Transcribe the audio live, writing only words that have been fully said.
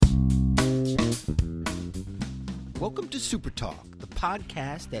Welcome to Super Talk, the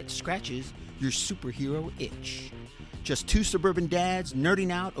podcast that scratches your superhero itch. Just two suburban dads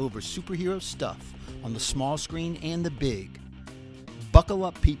nerding out over superhero stuff on the small screen and the big. Buckle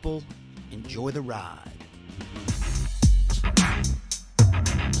up, people. Enjoy the ride.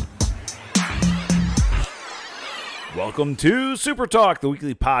 Welcome to Super Talk, the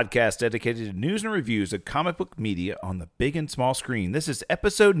weekly podcast dedicated to news and reviews of comic book media on the big and small screen. This is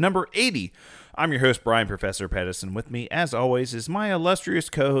episode number 80. I'm your host, Brian Professor Pettis, and with me, as always, is my illustrious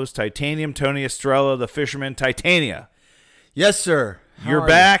co-host, Titanium Tony Estrella, the fisherman, Titania. Yes, sir. You're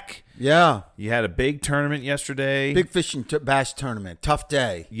back. Yeah. You had a big tournament yesterday. Big fishing bass tournament. Tough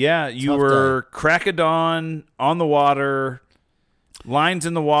day. Yeah, you were crack of dawn on the water. Lines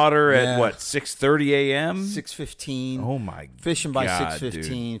in the water at what, 6:30 a.m.? 6:15. Oh my god. Fishing by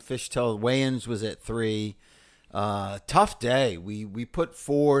 6:15. Fish till weigh-ins was at 3. Tough day. We put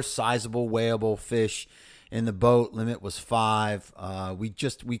 4 sizable weighable fish in the boat. Limit was 5.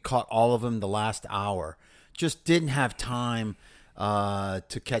 We caught all of them the last hour. Just didn't have time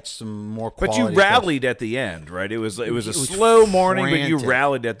to catch some more quality. But you rallied at the end, right? It was a slow morning, but you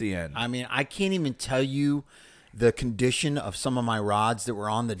rallied at the end. I mean, I can't even tell you the condition of some of my rods that were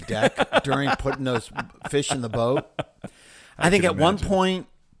on the deck during putting those fish in the boat. I think at one point,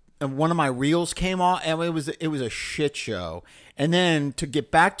 one of my reels came off, and it was a shit show. And then to get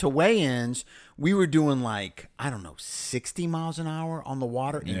back to weigh-ins, we were doing 60 miles an hour on the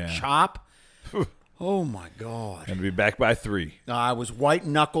water in chop. Oh my God. And to be back by 3. I was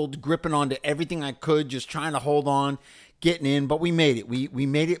white-knuckled, gripping onto everything I could, just trying to hold on, getting in, but we made it. We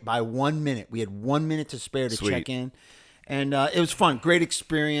made it by 1 minute. We had 1 minute to spare to check in. And it was fun. Great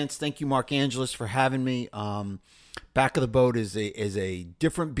experience. Thank you, Mark Angeles, for having me. Back of the boat is a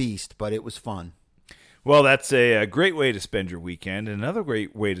different beast, but it was fun. Well, that's a great way to spend your weekend. Another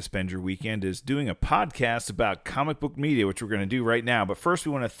great way to spend your weekend is doing a podcast about comic book media, which we're going to do right now. But first,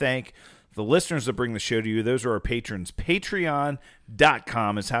 we want to thank the listeners that bring the show to you. Those are our patrons.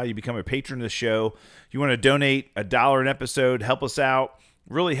 Patreon.com is how you become a patron of the show. You want to donate $1 an episode, help us out.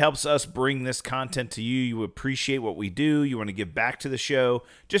 Really helps us bring this content to you. You appreciate what we do. You want to give back to the show.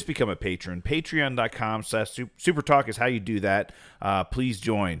 Just become a patron. Patreon.com/Supertalk is how you do that. Please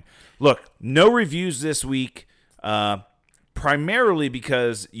join. Look, no reviews this week, primarily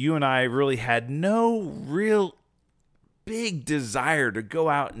because you and I really had no real big desire to go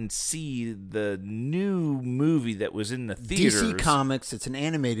out and see the new movie that was in the theaters. DC Comics, it's an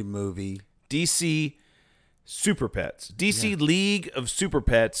animated movie. DC Super Pets. DC League of Super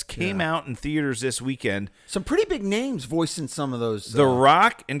Pets came out in theaters this weekend. Some pretty big names voicing some of those. The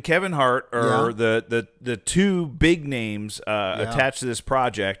Rock and Kevin Hart are the two big names attached to this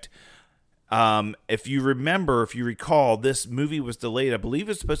project. If you recall, this movie was delayed. I believe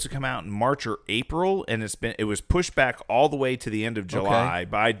it's supposed to come out in March or April, and it was pushed back all the way to the end of July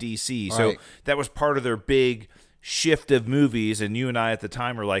by DC. So that was part of their big shift of movies. And you and I at the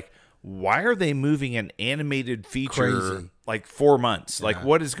time were like, why are they moving an animated feature 4 months? Yeah. Like,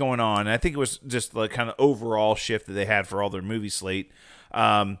 what is going on? And I think it was just the kind of overall shift that they had for all their movie slate.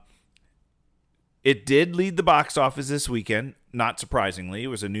 It did lead the box office this weekend. Not surprisingly, it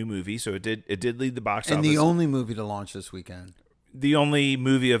was a new movie, so it did lead the box office. And the only movie to launch this weekend. The only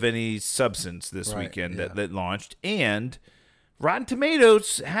movie of any substance this weekend that launched. And Rotten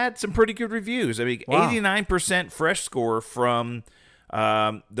Tomatoes had some pretty good reviews. I mean, 89% fresh score from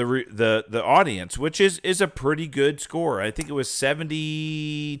the audience, which is a pretty good score. I think it was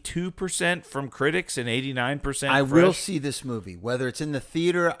 72% from critics and 89%. I will see this movie, whether it's in the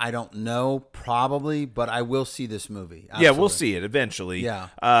theater. I don't know, probably, but I will see this movie. Absolutely. Yeah, we'll see it eventually. Yeah.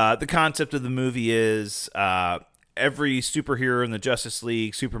 The concept of the movie is every superhero in the Justice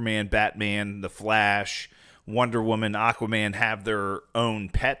League, Superman, Batman, The Flash, Wonder Woman, Aquaman, have their own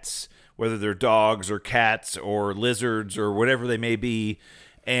pets, whether they're dogs or cats or lizards or whatever they may be.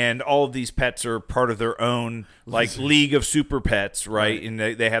 And all of these pets are part of their own league of super pets, right? And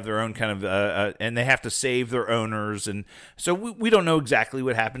they have their own kind of and they have to save their owners. And so we don't know exactly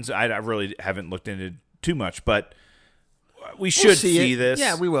what happens. I really haven't looked into it too much, but we'll see this.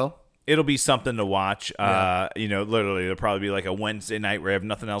 Yeah, we will. It'll be something to watch. Literally, it'll probably be like a Wednesday night where I have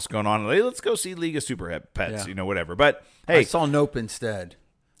nothing else going on. Like, let's go see League of Super Pets, whatever. But hey, I saw Nope instead.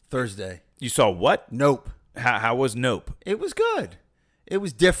 Thursday. You saw what? Nope. How was Nope? It was good. It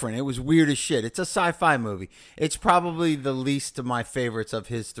was different. It was weird as shit. It's a sci-fi movie. It's probably the least of my favorites of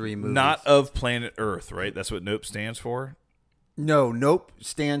his 3 movies. Not of planet Earth, right? That's what Nope stands for? No, Nope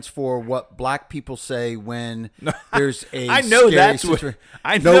stands for what black people say when there's a I know that's what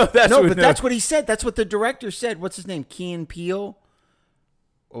that's what he said. That's what the director said. What's his name? Key and Peele?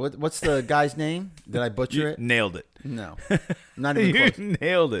 What's the guy's name? Did I butcher it? Nailed it. No, not even close. You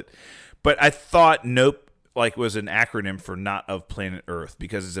nailed it. But I thought Nope was an acronym for Not of Planet Earth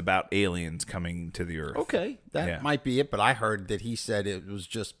because it's about aliens coming to the Earth. Okay, that might be it. But I heard that he said it was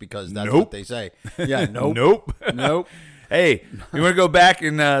just because that's Nope. what they say. Yeah, nope. Nope. Nope. Hey, you want to go back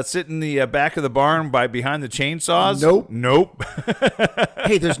and sit in the back of the barn behind the chainsaws? Nope. Nope.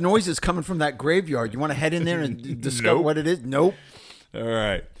 Hey, there's noises coming from that graveyard. You want to head in there and discover Nope. what it is? Nope. All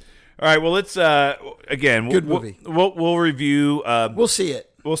right. Well, let's again. Good movie. We'll review. We'll see it.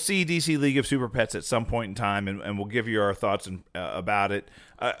 We'll see DC League of Super Pets at some point in time, and we'll give you our thoughts about it.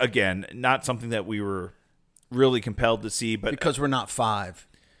 Again, not something that we were really compelled to see, but Because we're not 5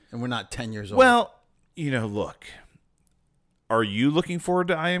 and we're not 10 years old. well, look. Are you looking forward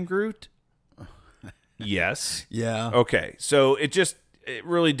to I Am Groot? Yes. yeah. Okay. So it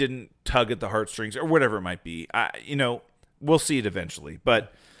really didn't tug at the heartstrings or whatever it might be. We'll see it eventually.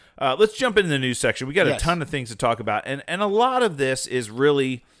 But let's jump into the news section. We got a ton of things to talk about. And a lot of this is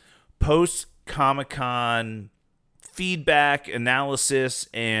really post-Comic-Con feedback, analysis,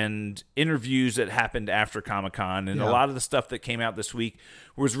 and interviews that happened after Comic-Con. And a lot of the stuff that came out this week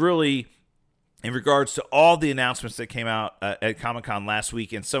was really in regards to all the announcements that came out at Comic-Con last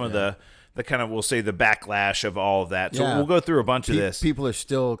week and some of the kind of, we'll say, the backlash of all of that. So we'll go through a bunch of this. People are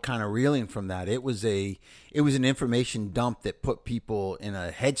still kind of reeling from that. It was an information dump that put people in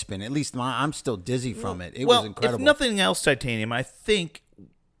a headspin. At least I'm still dizzy from it. It was incredible. If nothing else, Titanium, I think,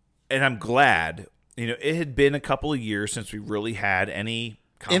 and I'm glad, it had been a couple of years since we really had any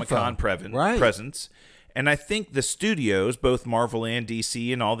Comic-Con presence. And I think the studios, both Marvel and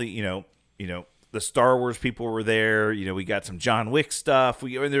DC and all the, the Star Wars people were there. We got some John Wick stuff.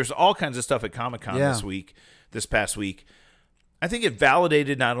 There's all kinds of stuff at Comic-Con this past week. I think it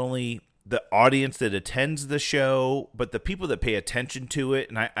validated not only the audience that attends the show, but the people that pay attention to it.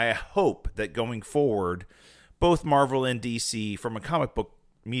 And I hope that going forward, both Marvel and DC, from a comic book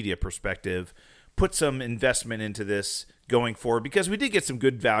media perspective, put some investment into this going forward, because we did get some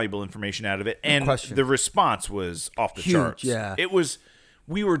good, valuable information out of it. And the response was off the charts. Yeah.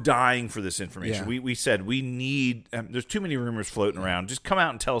 We were dying for this information. Yeah. We said we need. There's too many rumors floating around. Just come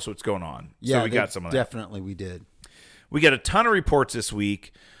out and tell us what's going on. Yeah, so we got some of that. Definitely, we did. We got a ton of reports this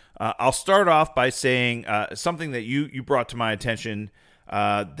week. I'll start off by saying something that you brought to my attention.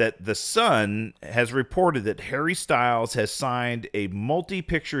 That The Sun has reported that Harry Styles has signed a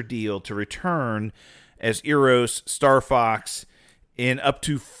multi-picture deal to return as Eros, Star Fox, in up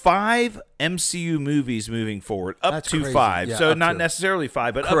to 5 MCU movies moving forward. That's to crazy. 5. Yeah, so not necessarily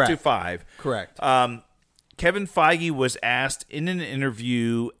 5, but Correct. Up to 5. Correct. Kevin Feige was asked in an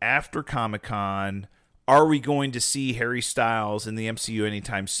interview after Comic-Con, are we going to see Harry Styles in the MCU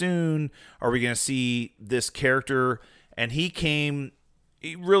anytime soon? Are we going to see this character? And he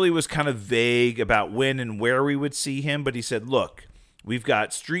really was kind of vague about when and where we would see him, but he said, look, we've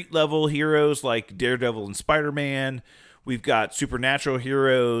got street-level heroes like Daredevil and Spider-Man. We've got supernatural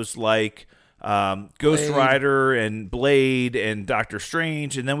heroes like Ghost Rider and Blade and Doctor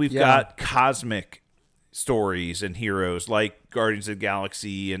Strange. And then we've got cosmic stories and heroes like Guardians of the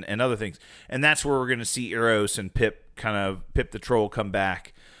Galaxy and other things. And that's where we're going to see Eros and Pip the Troll come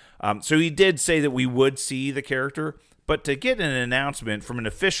back. So he did say that we would see the character. But to get an announcement from an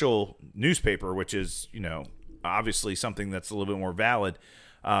official newspaper, which is, obviously something that's a little bit more valid,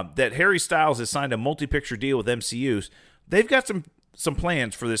 that Harry Styles has signed a multi-picture deal with MCUs, they've got some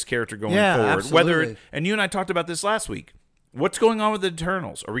plans for this character going forward. Absolutely. And you and I talked about this last week. What's going on with the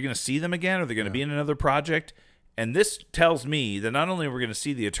Eternals? Are we going to see them again? Are they going to be in another project? And this tells me that not only are we going to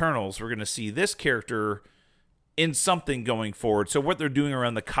see the Eternals, we're going to see this character in something going forward. So what they're doing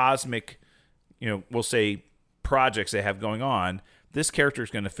around the cosmic, we'll say, projects they have going on, this character is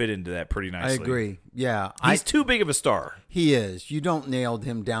going to fit into that pretty nicely. I agree. Yeah. He's too big of a star. He is. You don't nail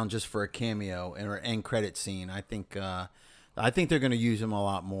him down just for a cameo or end credit scene. I think they're going to use him a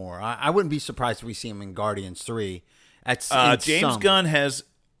lot more. I wouldn't be surprised if we see him in Guardians 3. James Gunn has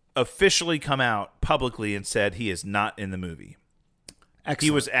officially come out publicly and said he is not in the movie. Excellent.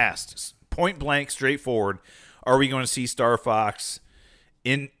 He was asked point blank, straightforward, are we going to see Star Fox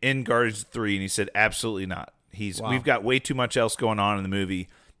in Guardians 3? And he said, absolutely not. We've got way too much else going on in the movie.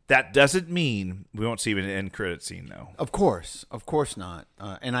 That doesn't mean we won't see him in an end credit scene, though. Of course not.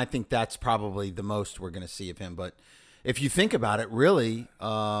 And I think that's probably the most we're going to see of him. But if you think about it, really,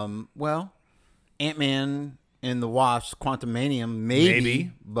 Ant-Man and the Wasp, Quantumanium,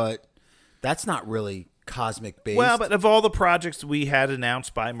 maybe, but that's not really cosmic based. Well, but of all the projects we had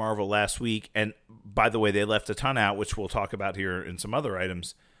announced by Marvel last week, and by the way, they left a ton out, which we'll talk about here in some other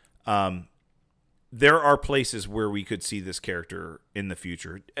items. there are places where we could see this character in the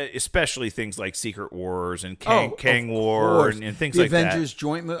future, especially things like Secret Wars and Kang War and things like that. The Avengers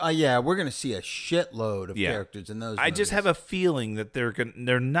joint movie. Yeah, we're going to see a shitload of characters in those movies. I just have a feeling that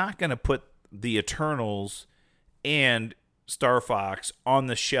they're not going to put the Eternals and Star Fox on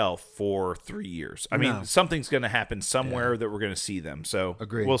the shelf for 3 years. I mean, something's going to happen somewhere that we're going to see them. So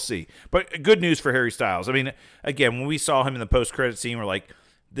Agreed. We'll see. But good news for Harry Styles. I mean, again, when we saw him in the post-credit scene, we're like,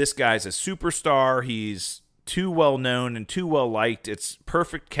 this guy's a superstar. He's too well known and too well liked. It's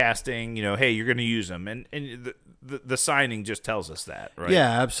perfect casting. Hey, you're going to use him, and the signing just tells us that, right?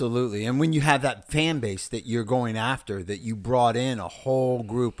 Yeah, absolutely. And when you have that fan base that you're going after, that you brought in a whole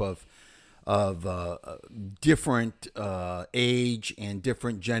group of different age and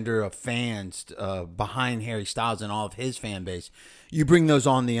different gender of fans behind Harry Styles and all of his fan base, you bring those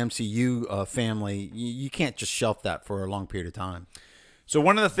on the MCU family. You can't just shelf that for a long period of time. So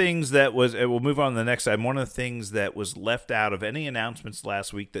one of the things that was, we'll move on to the next side, one of the things that was left out of any announcements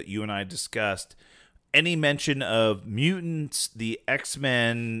last week that you and I discussed, any mention of mutants, the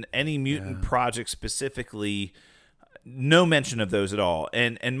X-Men, any mutant project specifically, no mention of those at all.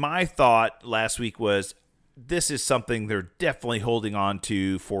 And my thought last week was, this is something they're definitely holding on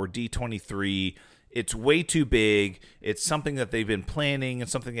to for D23. It's way too big. It's something that they've been planning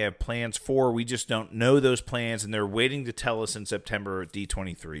and something they have plans for. We just don't know those plans, and they're waiting to tell us in September at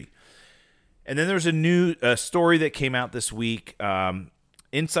D23. And then there's a new story that came out this week.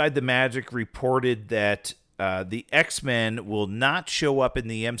 Inside the Magic reported that the X-Men will not show up in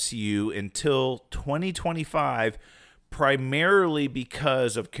the MCU until 2025, primarily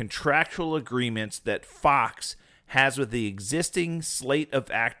because of contractual agreements that Fox has with the existing slate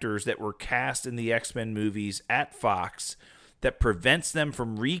of actors that were cast in the X-Men movies at Fox that prevents them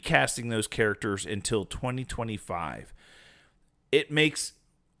from recasting those characters until 2025. It makes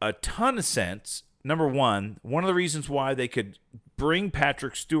a ton of sense. Number one of the reasons why they could bring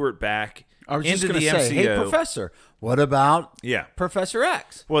Patrick Stewart back into the MCU. Hey, Professor, what about Professor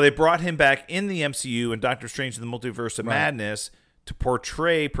X? Well, they brought him back in the MCU and Doctor Strange in the Multiverse of Madness to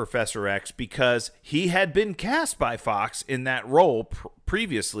portray Professor X because he had been cast by Fox in that role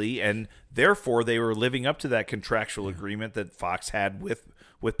previously, and therefore they were living up to that contractual agreement that Fox had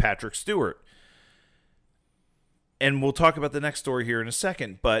with Patrick Stewart. And we'll talk about the next story here in a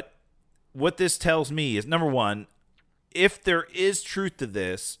second, but what this tells me is, number one, if there is truth to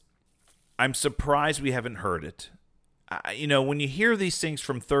this, I'm surprised we haven't heard it. When you hear these things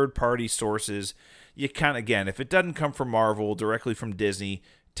from third-party sources, you kind of, again, if it doesn't come from Marvel, directly from Disney,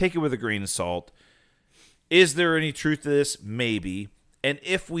 take it with a grain of salt. Is there any truth to this? Maybe. And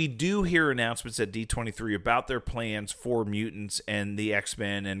if we do hear announcements at D23 about their plans for mutants and the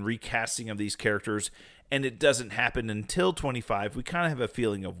X-Men and recasting of these characters, and it doesn't happen until 25, we kind of have a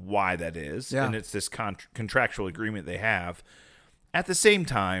feeling of why that is. Yeah. And it's this contractual agreement they have. At the same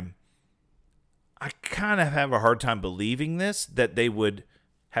time, I kind of have a hard time believing this, that they would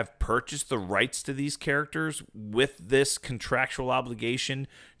have purchased the rights to these characters with this contractual obligation,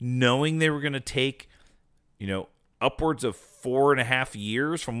 knowing they were going to take, upwards of 4.5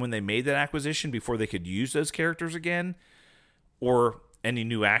 years from when they made that acquisition before they could use those characters again, or any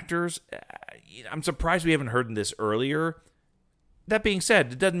new actors. I'm surprised we haven't heard this earlier. That being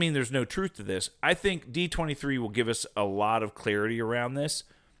said, it doesn't mean there's no truth to this. I think D23 will give us a lot of clarity around this.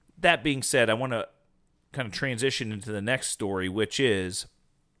 That being said, I want to kind of transition into the next story, which is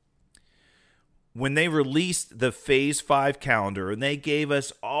when they released the Phase 5 calendar and they gave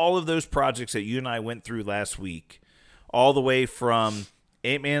us all of those projects that you and I went through last week, all the way from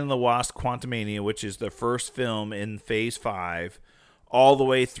Ant-Man and the Wasp: Quantumania, which is the first film in Phase 5, all the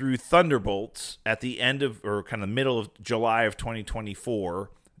way through Thunderbolts at the end of, or kind of middle of July of 2024.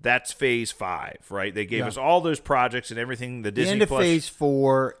 That's Phase 5, right? They gave us all those projects and everything. The Disney end of Phase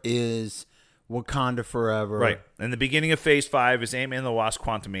 4 is Wakanda Forever. Right. And the beginning of Phase 5 is Ant-Man and the Wasp: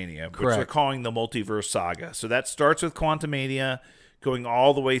 Quantumania, which they're calling the Multiverse Saga. So that starts with Quantumania, going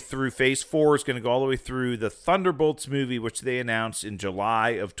all the way through. Phase 4 is going to go all the way through the Thunderbolts movie, which they announced in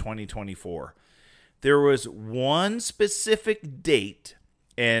July of 2024. There was one specific date,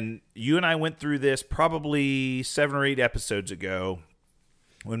 and you and I went through this probably 7 or 8 episodes ago,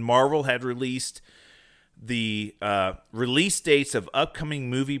 when Marvel had released the release dates of upcoming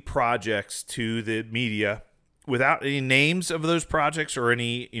movie projects to the media without any names of those projects or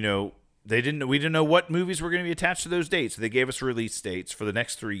any, we didn't know what movies were going to be attached to those dates. So they gave us release dates for the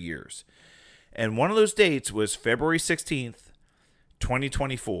next 3 years. And one of those dates was February 16th,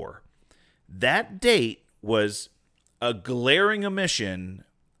 2024. That date was a glaring omission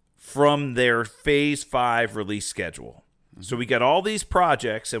from their Phase 5 release schedule. So we got all these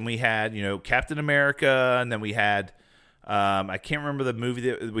projects, and we had, Captain America, and then we had, I can't remember the movie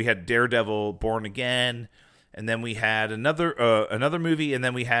that we had, Daredevil, Born Again, and then we had another movie, and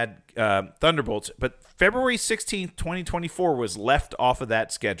then we had Thunderbolts. But February 16th, 2024 was left off of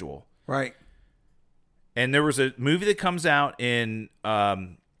that schedule. Right. And there was a movie that comes out in,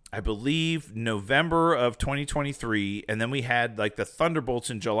 I believe, November of 2023, and then we had like the Thunderbolts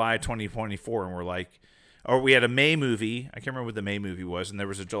in July 2024, and we're like, or we had a May movie. I can't remember what the May movie was, and there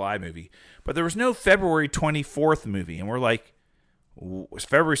was a July movie. But there was no February 24th movie, and we're like, it's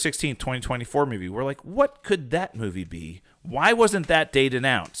February 16th, 2024 movie. We're like, what could that movie be? Why wasn't that date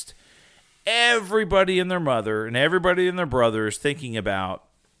announced? Everybody and their mother and everybody and their brother is thinking about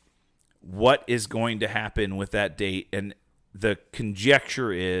what is going to happen with that date, and the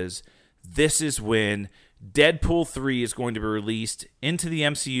conjecture is this is when Deadpool 3 is going to be released into the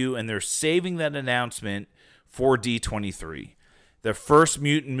MCU, and they're saving that announcement for D23. The first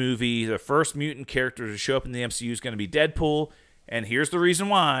mutant movie, the first mutant character to show up in the MCU is going to be Deadpool, and here's the reason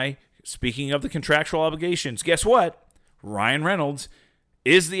why. Speaking of the contractual obligations, guess what? Ryan Reynolds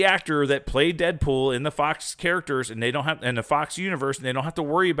is the actor that played Deadpool in the Fox characters, and they don't have in the Fox universe, and they don't have to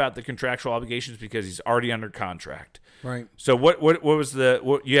worry about the contractual obligations because he's already under contract. Right. So what was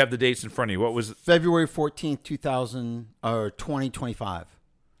what you have the dates in front of you? What was February 14th, 2025?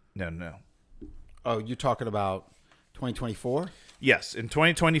 No. Oh, you're talking about 2024? Yes, in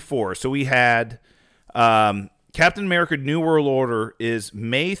 2024. So we had Captain America: New World Order is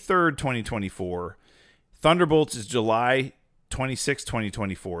May 3rd, 2024. Thunderbolts is July 26,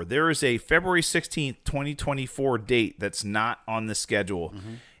 2024. There is a February 16th, 2024 date that's not on the schedule.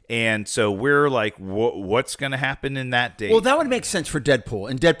 Mm-hmm. And so we're like, what's going to happen in that date? Well, that would make sense for Deadpool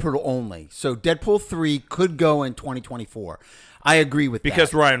and Deadpool only. So Deadpool 3 could go in 2024. I agree with that.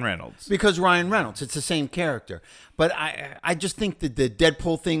 Because Ryan Reynolds. Because Ryan Reynolds. It's the same character. But I just think that the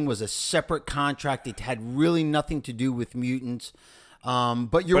Deadpool thing was a separate contract. It had really nothing to do with mutants.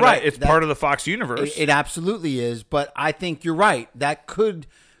 But you're right. It's part of the Fox universe. It absolutely is. But I think you're right. That could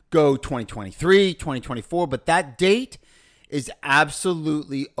go 2023, 2024. But that date is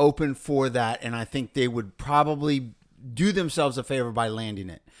absolutely open for that. And I think they would probably do themselves a favor by landing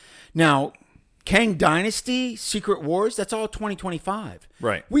it. Now, Kang Dynasty, Secret Wars, that's all 2025.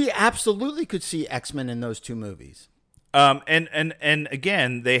 Right. We absolutely could see X-Men in those two movies. And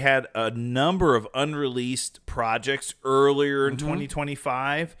again, they had a number of unreleased projects earlier in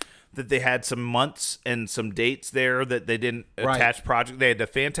 2025 that they had some months and some dates there that they didn't attach project. They had the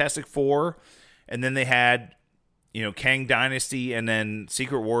Fantastic Four, and then they had, Kang Dynasty, and then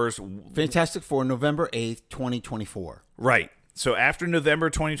Secret Wars. Fantastic Four, November 8th, 2024. Right. So after November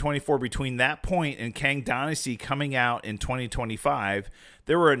 2024, between that point and Kang Dynasty coming out in 2025,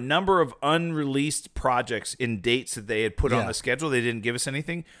 there were a number of unreleased projects in dates that they had put on the schedule. They didn't give us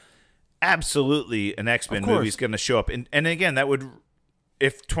anything. Absolutely, an X-Men movie is going to show up. And again, that would,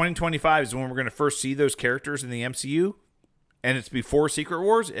 if 2025 is when we're going to first see those characters in the MCU, and it's before Secret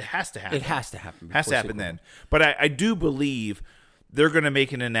Wars, it has to happen. It has to happen. Has to happen then. But I do believe they're going to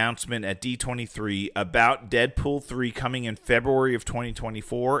make an announcement at D23 about Deadpool 3 coming in February of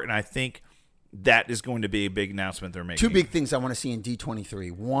 2024, and I think that is going to be a big announcement they're making. Two big things I want to see in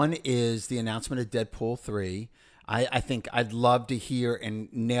D23. One is the announcement of Deadpool 3. I think I'd love to hear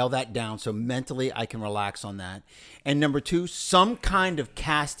and nail that down so mentally I can relax on that. And number two, some kind of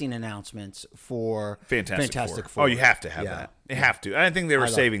casting announcements for Fantastic Four. Oh, you have to have that. You have to. I think they were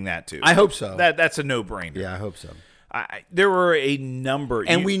saving that too. I hope so. That's a no-brainer. Yeah, I hope so. There were a number.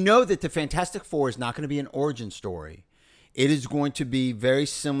 And we know that the Fantastic Four is not going to be an origin story. It is going to be very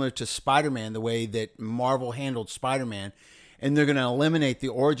similar to Spider-Man, the way that Marvel handled Spider-Man. And they're going to eliminate the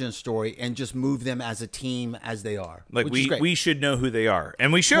origin story and just move them as a team as they are. Like we should know who they are.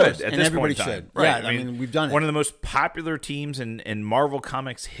 And we should at this point in time. Should. Right. Yeah, I mean, we've done it. One of the most popular teams in Marvel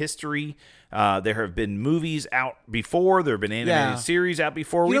Comics history. There have been movies out before. There have been animated series out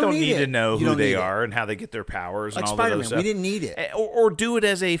before. We don't need to know who they are and how they get their powers and all that other stuff. We didn't need it. Or do it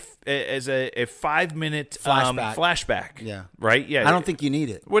as a 5-minute flashback. Yeah. Right? Yeah. I don't think you need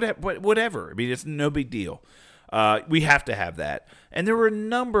it. Whatever. I mean, it's no big deal. We have to have that. And there were a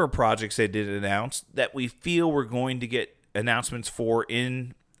number of projects they did announce that we feel we're going to get announcements for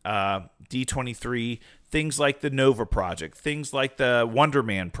in D23. Things like the Nova project, things like the Wonder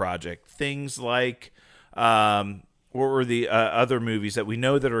Man project, things like what were the other movies that we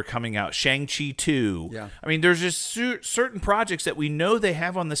know that are coming out? Shang-Chi 2. Yeah. I mean, there's just certain projects that we know they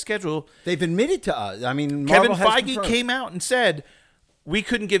have on the schedule. They've admitted to us. I mean, Kevin Feige came out and said, we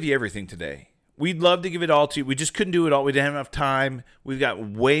couldn't give you everything today. We'd love to give it all to you. We just couldn't do it all. We didn't have enough time. We've got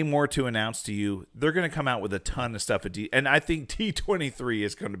way more to announce to you. They're going to come out with a ton of stuff and I think D23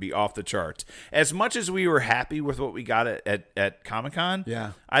 is going to be off the charts. As much as we were happy with what we got at Comic-Con,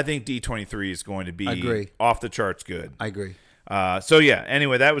 yeah, I think D23 is going to be off the charts good. I agree. So yeah,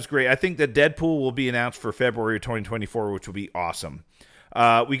 anyway, that was great. I think that Deadpool will be announced for February 2024, which will be awesome.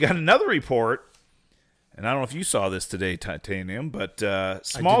 We got another report. And I don't know if you saw this today, Titanium, but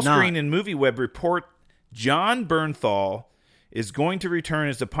Small Screen and Movie Web report Jon Bernthal is going to return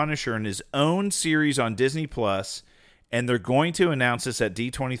as the Punisher in his own series on Disney Plus, and they're going to announce this at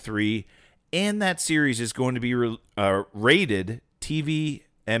D23, and that series is going to be rated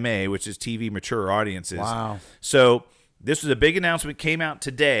TVMA, which is TV Mature Audiences. Wow. So this was a big announcement, came out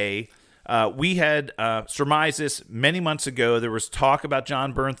today. We had surmised this many months ago. There was talk about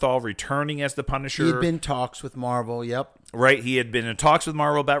Jon Bernthal returning as the Punisher. He had been talks with Marvel, yep. Right, he had been in talks with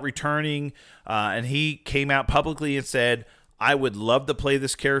Marvel about returning, and he came out publicly and said, I would love to play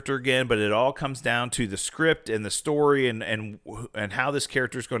this character again, but it all comes down to the script and the story and how this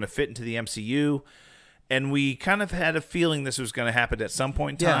character is going to fit into the MCU. And we kind of had a feeling this was going to happen at some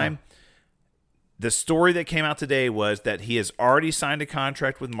point in time. The story that came out today was that he has already signed a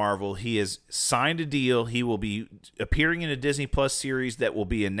contract with Marvel. He has signed a deal. He will be appearing in a Disney Plus series that will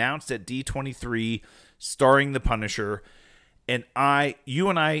be announced at D23, starring the Punisher. And you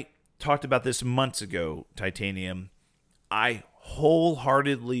and I talked about this months ago, Titanium. I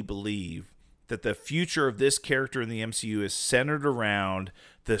wholeheartedly believe that the future of this character in the MCU is centered around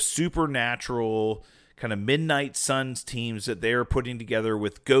the supernatural kind of Midnight Suns teams that they're putting together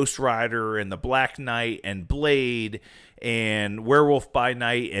with Ghost Rider and the Black Knight and Blade and Werewolf by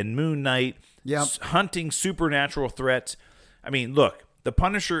Night and Moon Knight, hunting supernatural threats. I mean, look, the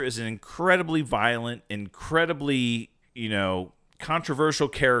Punisher is an incredibly violent, incredibly, controversial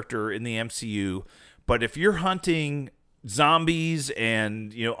character in the MCU, but if you're hunting zombies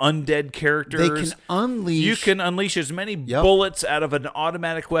and undead characters, you can unleash as many bullets out of an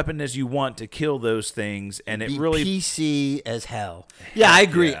automatic weapon as you want to kill those things, and it really PC as hell. Yeah, I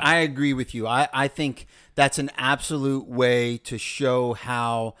agree. I agree with you. I think that's an absolute way to show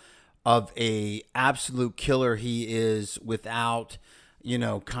how of a absolute killer he is without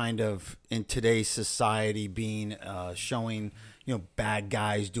kind of in today's society being showing bad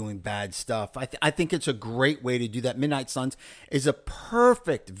guys doing bad stuff. I think it's a great way to do that. Midnight Suns is a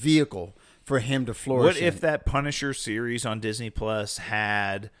perfect vehicle for him to flourish. What if that Punisher series on Disney Plus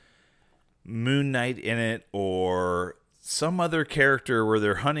had Moon Knight in it, or some other character where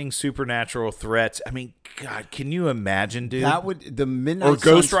they're hunting supernatural threats? I mean, God, can you imagine, dude? That would the Midnight or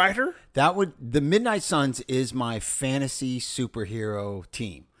Ghost Rider? The Midnight Suns is my fantasy superhero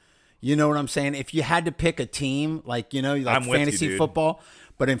team. You know what I'm saying? If you had to pick a team, like fantasy football,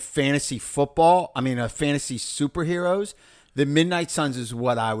 but in fantasy football, fantasy superheroes, the Midnight Suns is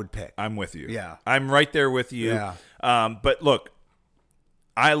what I would pick. I'm with you. Yeah. I'm right there with you. Yeah. But look,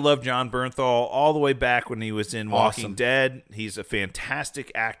 I love Jon Bernthal all the way back when he was in Walking Dead. He's a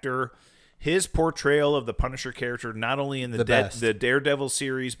fantastic actor. His portrayal of the Punisher character, not only in the Daredevil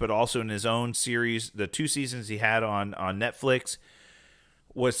series, but also in his own series, the 2 seasons he had on Netflix,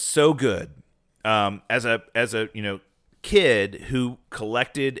 was so good. As a kid who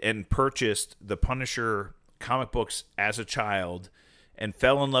collected and purchased the Punisher comic books as a child and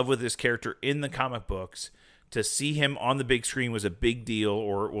fell in love with this character in the comic books, to see him on the big screen was a big deal,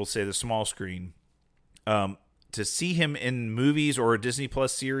 or we'll say the small screen. To see him in movies or a Disney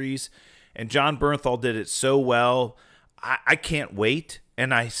Plus series, and Jon Bernthal did it so well. I can't wait,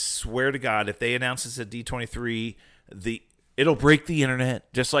 and I swear to God, if they announce this at D23, it'll break the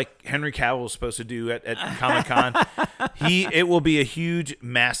internet, just like Henry Cavill was supposed to do at Comic-Con. It will be a huge,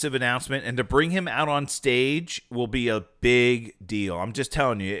 massive announcement, and to bring him out on stage will be a big deal. I'm just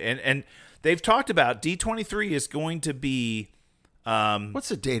telling you. And they've talked about D23 is going to be... what's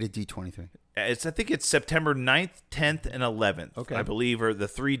the date of D23? I think it's September 9th, 10th, and 11th, okay. I believe, are the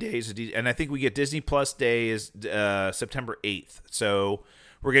 3 days. And I think we get Disney Plus Day is September 8th. So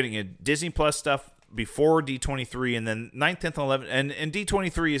we're getting a Disney Plus stuff before D23, and then 9th, 10th, and 11th. And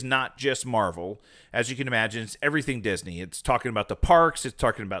D23 is not just Marvel. As you can imagine, it's everything Disney. It's talking about the parks. It's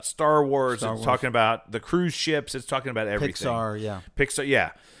talking about Star Wars. It's talking about the cruise ships. It's talking about everything. Pixar,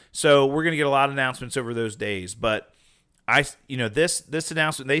 yeah. So we're going to get a lot of announcements over those days. But this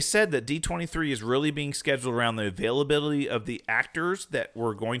announcement, they said that D23 is really being scheduled around the availability of the actors that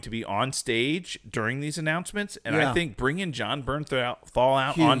were going to be on stage during these announcements. And I think bringing Jon Bernthal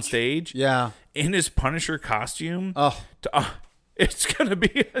out on stage, in his Punisher costume, it's gonna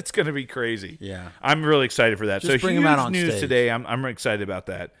be crazy. Yeah, I'm really excited for that. Just so bring huge him out on news stage today. I'm excited about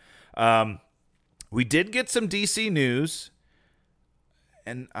that. We did get some DC news,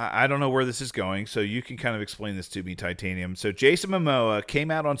 and I don't know where this is going, so you can kind of explain this to me, Titanium. So Jason Momoa came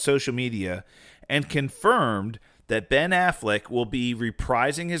out on social media and confirmed that Ben Affleck will be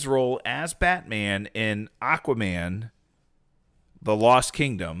reprising his role as Batman in Aquaman, The Lost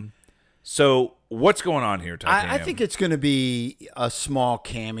Kingdom. So what's going on here, Titanium? I think it's going to be a small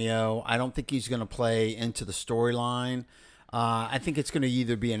cameo. I don't think he's going to play into the storyline. I think it's going to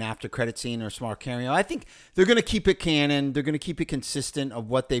either be an after credit scene or a small cameo. I think they're going to keep it canon. They're going to keep it consistent of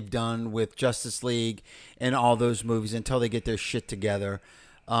what they've done with Justice League and all those movies until they get their shit together.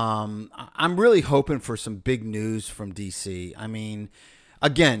 I'm really hoping for some big news from DC. I mean,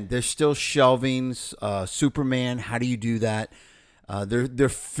 again, they're still shelving Superman. How do you do that? They're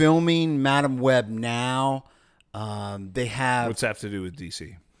filming Madam Web now. They have. What's that have to do with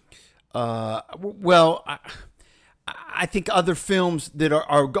DC? Well, I think other films that are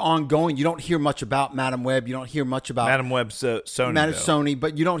ongoing, you don't hear much about Madam Web. You don't hear much about Madam Web's Sony. Sony,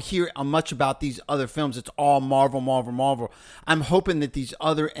 but you don't hear much about these other films. It's all Marvel. I'm hoping that these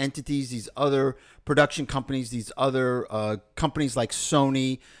other entities, these other production companies, these other companies like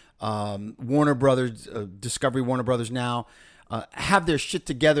Sony, Warner Brothers, Discovery Warner Brothers now, have their shit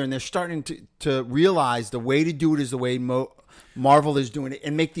together, and they're starting to realize the way to do it is the way Marvel is doing it,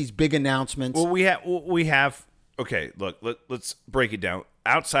 and make these big announcements. Well, we have. Okay, look, let's break it down.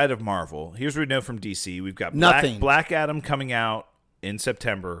 Outside of Marvel, here's what we know from DC. We've got Black Adam coming out in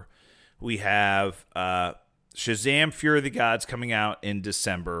September. We have Shazam! Fury of the Gods coming out in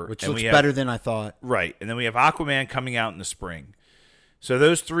December. Which looks better than I thought. Right, and then we have Aquaman coming out in the spring. So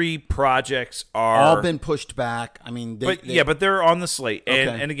those three projects are all been pushed back. I mean, but they're on the slate.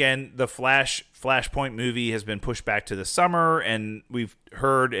 And again, the Flashpoint movie has been pushed back to the summer, and we've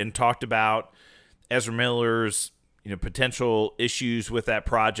heard and talked about Ezra Miller's potential issues with that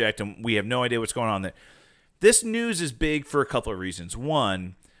project, and we have no idea what's going on there. This news is big for a couple of reasons.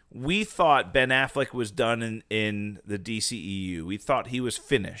 One, we thought Ben Affleck was done in the DCEU. We thought he was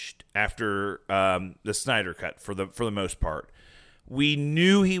finished after the Snyder Cut for the most part. We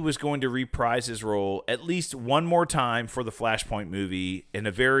knew he was going to reprise his role at least one more time for the Flashpoint movie in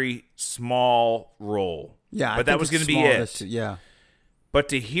a very small role. Yeah, but that was going to be it. Yeah. But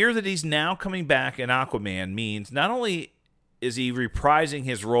to hear that he's now coming back in Aquaman means not only is he reprising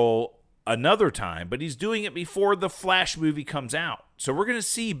his role another time, but he's doing it before the Flash movie comes out. So we're going to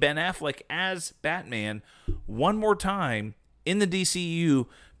see Ben Affleck as Batman one more time in the DCU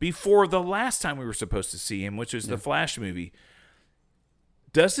before the last time we were supposed to see him, which was the Flash movie.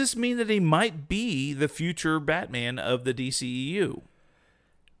 Does this mean that he might be the future Batman of the DCEU?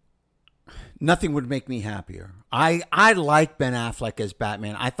 Nothing would make me happier. I like Ben Affleck as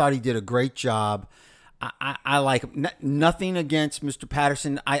Batman. I thought he did a great job. I like him. Nothing against Mr.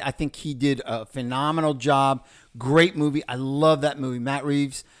 Patterson. I think he did a phenomenal job. Great movie. I love that movie. Matt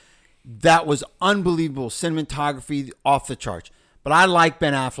Reeves. That was unbelievable. Cinematography off the charts. But I like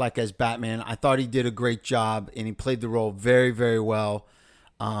Ben Affleck as Batman. I thought he did a great job, and he played the role very, very well.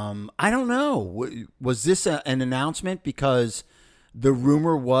 I don't know. Was this an announcement because the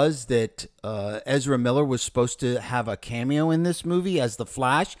rumor was that Ezra Miller was supposed to have a cameo in this movie as the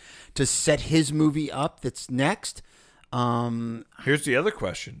Flash to set his movie up that's next? Here's the other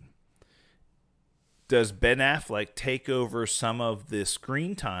question. Does Ben Affleck take over some of the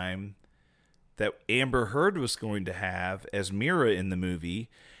screen time that Amber Heard was going to have as Mira in the movie,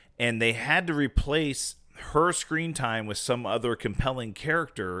 and they had to replace her screen time with some other compelling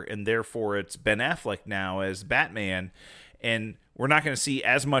character, and therefore it's Ben Affleck now as Batman, and we're not going to see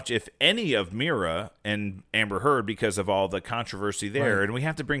as much, if any, of Mira and Amber Heard because of all the controversy there. Right. And we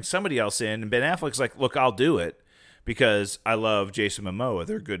have to bring somebody else in. And Ben Affleck's like, look, I'll do it because I love Jason Momoa.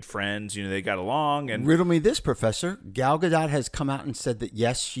 They're good friends. They got along. And riddle me this, Professor. Gal Gadot has come out and said that,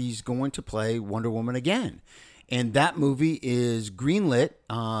 yes, she's going to play Wonder Woman again. And that movie is greenlit.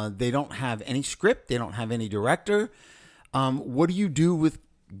 They don't have any script. They don't have any director. What do you do with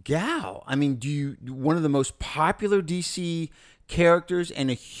Gal? I mean, one of the most popular DC characters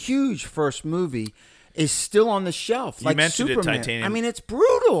and a huge first movie is still on the shelf. You mentioned Superman. It, Titanium. I mean, it's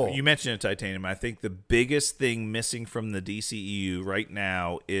brutal. You mentioned it, Titanium. I think the biggest thing missing from the DCEU right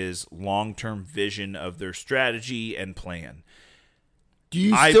now is long-term vision of their strategy and plan. Do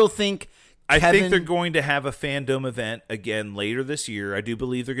you still think I think they're going to have a fandom event again later this year. I do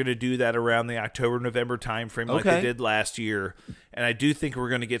believe they're going to do that around the October-November timeframe like they did last year. And I do think we're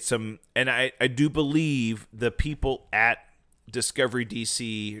going to get some – and I do believe the people at Discovery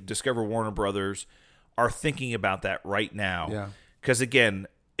DC, Discover Warner Brothers are thinking about that right now. Yeah. Because, again,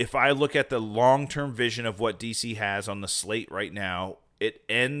 if I look at the long-term vision of what DC has on the slate right now, it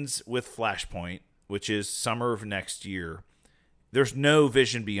ends with Flashpoint, which is summer of next year, there's no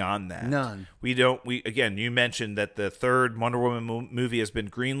vision beyond that. None. Again, you mentioned that the third Wonder Woman movie has been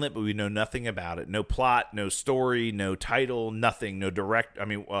greenlit, but we know nothing about it. No plot, no story, no title, nothing, no direct. I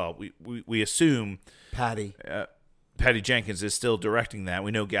mean, well, we assume Patty Jenkins is still directing that.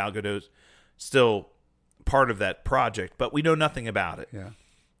 We know Gal Gadot's still part of that project, but we know nothing about it. Yeah.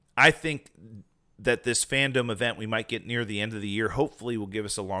 I think that this fandom event we might get near the end of the year hopefully will give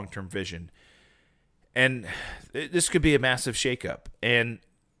us a long-term vision. And this could be a massive shakeup. And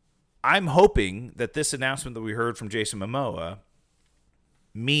I'm hoping that this announcement that we heard from Jason Momoa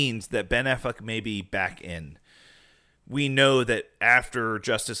means that Ben Affleck may be back in. We know that after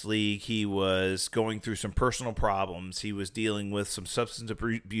Justice League, he was going through some personal problems. He was dealing with some substance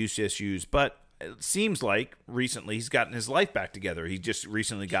abuse issues. But it seems like recently he's gotten his life back together. He just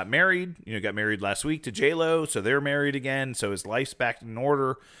recently got married. Got married last week to J-Lo. So they're married again. So his life's back in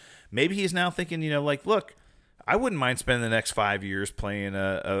order. Maybe he's now thinking, look, I wouldn't mind spending the next 5 years playing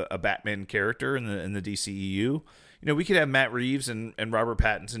a Batman character in the DCEU. We could have Matt Reeves and Robert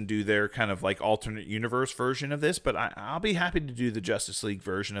Pattinson do their kind of like alternate universe version of this, but I'll be happy to do the Justice League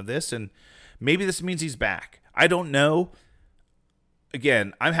version of this, and maybe this means he's back. I don't know.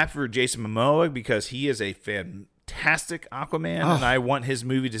 Again, I'm happy for Jason Momoa because he is a fantastic Aquaman, and I want his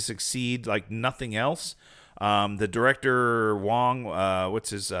movie to succeed like nothing else. The director Wong, what's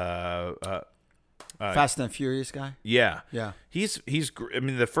his Fast and Furious guy? Yeah. He's I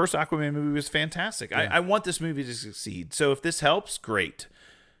mean, the first Aquaman movie was fantastic. Yeah. I want this movie to succeed. So if this helps, great.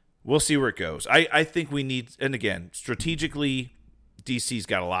 We'll see where it goes. I think we need, and again, strategically, DC's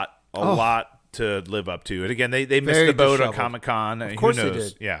got a lot to live up to. And again, they missed the boat on Comic-Con. Of course Who knows? they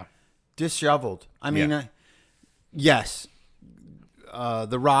did. Yeah. Disheveled. I mean, yes.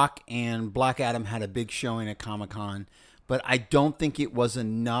 The Rock and Black Adam had a big showing at Comic-Con, but I don't think it was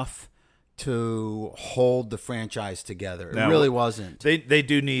enough to hold the franchise together. It really wasn't. They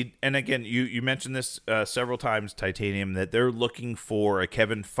do need, and again, you mentioned this several times, Titanium, that they're looking for a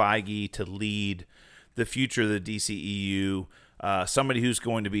Kevin Feige to lead the future of the DCEU, somebody who's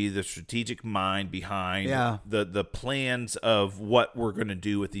going to be the strategic mind behind the plans of what we're going to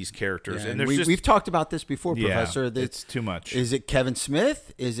do with these characters. Yeah, and we've talked about this before, Professor. It's too much. Is it Kevin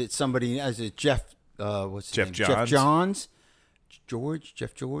Smith? Is it somebody? Is it Jeff? What's his name? Johns? Jeff Johns?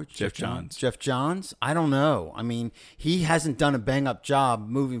 Jeff Johns? I don't know. I mean, he hasn't done a bang-up job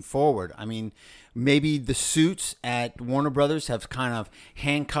moving forward. I mean, maybe the suits at Warner Brothers have kind of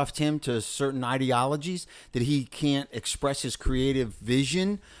handcuffed him to certain ideologies that he can't express his creative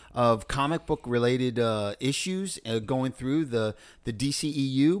vision of comic book related issues going through the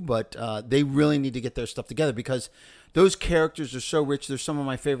DCEU, but they really need to get their stuff together because those characters are so rich. They're some of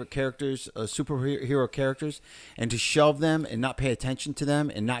my favorite characters, superhero characters, and to shelve them and not pay attention to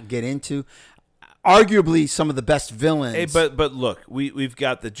them and not get into arguably some of the best villains. Hey, but look, we've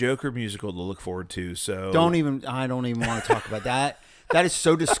got the Joker musical to look forward to. So I don't even want to talk about that. That is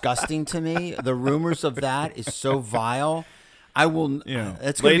so disgusting to me. The rumors of that is so vile. I will.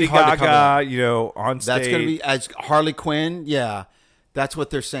 It's going to be hard Gaga, to cover. On stage. That's going to be as Harley Quinn. Yeah, that's what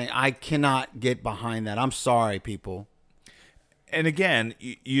they're saying. I cannot get behind that. I'm sorry, people. And again,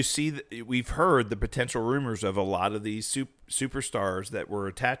 you see, we've heard the potential rumors of a lot of these superstars that were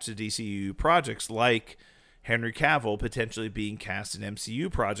attached to DCU projects, like Henry Cavill potentially being cast in MCU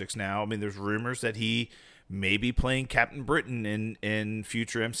projects now. I mean, there's rumors that he may be playing Captain Britain in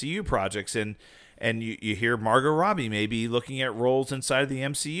future MCU projects, and you hear Margot Robbie may be looking at roles inside of the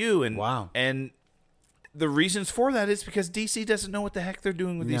MCU. And wow. And the reasons for that is because DC doesn't know what the heck they're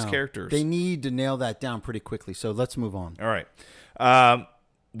doing with these characters. They need to nail that down pretty quickly. So let's move on. All right.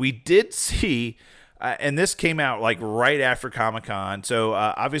 We did see, and this came out like right after Comic-Con. So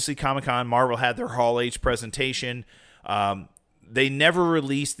obviously Comic-Con, Marvel had their Hall H presentation. They never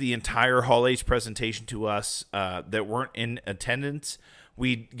released the entire Hall H presentation to us that weren't in attendance.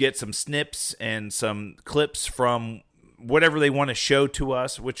 We get some snips and some clips from whatever they want to show to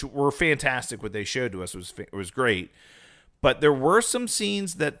us, which were fantastic. What they showed to us was great. But there were some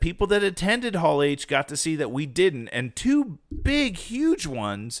scenes that people that attended Hall H got to see that we didn't. And two big, huge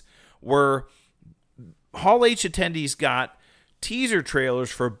ones were Hall H attendees got teaser trailers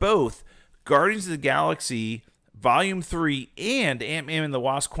for both Guardians of the Galaxy Volume 3 and Ant-Man and the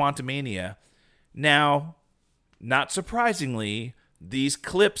Wasp Quantumania. Now, not surprisingly, these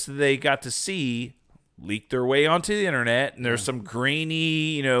clips that they got to see leaked their way onto the internet, and there's some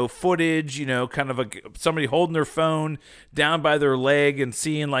grainy, footage, kind of somebody holding their phone down by their leg and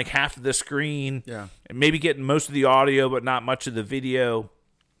seeing like half of the screen, and maybe getting most of the audio but not much of the video.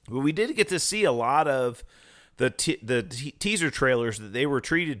 But we did get to see a lot of the teaser trailers that they were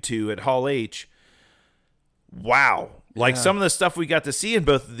treated to at Hall H. wow. Like Yeah. some of the stuff we got to see in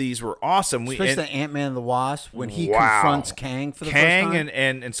both of these were awesome. Especially the Ant-Man and the Wasp when he Wow. confronts Kang for the first time.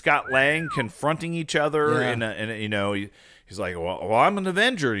 and Scott Lang confronting each other, Yeah. and you know, he's like, well, I'm an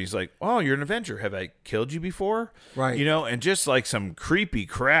Avenger, and he's like, oh, you're an Avenger. Have I killed you before? Right. You know, and just like some creepy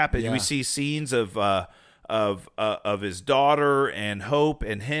crap. And Yeah. we see scenes of his daughter and Hope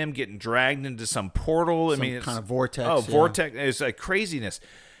and him getting dragged into some portal. Some it's kind of vortex, Oh, yeah. vortex! It's like craziness,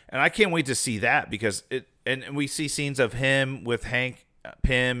 and I can't wait to see that because it. And we see scenes of him with Hank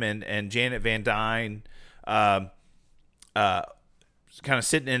Pym and Janet Van Dyne, kind of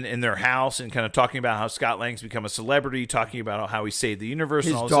sitting in their house and kind of talking about how Scott Lang's become a celebrity, talking about how he saved the universe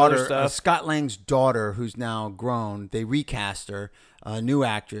His and all this daughter, other stuff. Scott Lang's daughter, who's now grown, they recast her, a new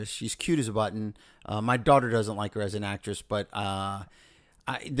actress. She's cute as a button. My daughter doesn't like her as an actress, but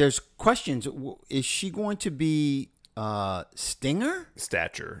there's questions. Is she going to be Stinger?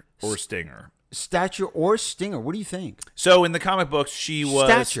 Stature or Stinger. Stature or Stinger? What do you think? So in the comic books, she was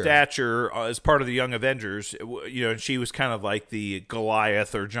Stature. Stature as part of the Young Avengers. You know, and she was kind of like the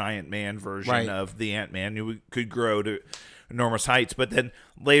Goliath or giant man version Right. of the Ant-Man who could grow to enormous heights. But then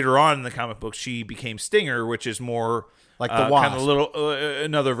later on in the comic books, she became Stinger, which is more Like the Wasp. kind of little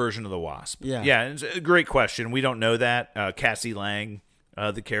another version of the Wasp. Yeah. yeah. It's a great question. We don't know that Cassie Lang,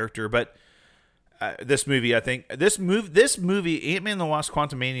 the character, but. This movie, I think this movie, Ant-Man and the Wasp: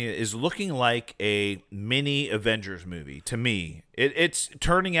 Quantumania, is looking like a mini Avengers movie to me. It's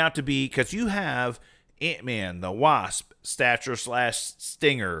turning out to be because you have Ant-Man, the Wasp, Stature /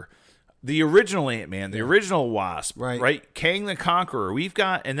 Stinger, the original Ant-Man, the original Wasp, right? Kang the Conqueror. We've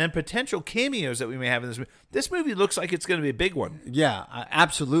got and then potential cameos that we may have in this movie. This movie looks like it's going to be a big one. Yeah,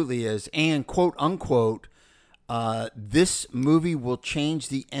 absolutely is. And quote unquote, this movie will change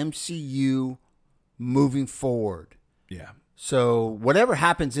the MCU moving forward. Yeah. So whatever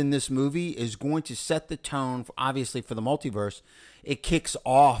happens in this movie is going to set the tone, obviously, for the multiverse. It kicks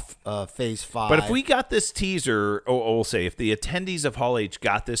off Phase 5. But if we got this teaser, we'll say if the attendees of Hall H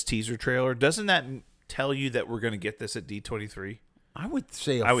got this teaser trailer, doesn't that tell you that we're going to get this at D23? I would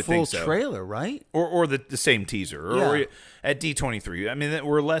say I would full think so. trailer, right? Or the same teaser, Yeah. or at D23. I mean,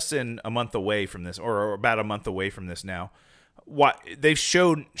 we're less than a month away from this, or about a month away from this now. What they've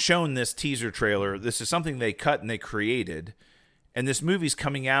shown this teaser trailer. This is something they cut and they created, and this movie's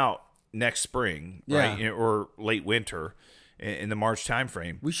coming out next spring, right? Yeah. Or late winter in the March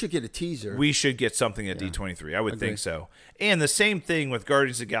timeframe. We should get a teaser. We should get something at D23. I would think so. And the same thing with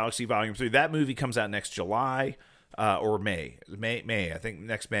Guardians of the Galaxy Volume 3. That movie comes out next July or May. May, I think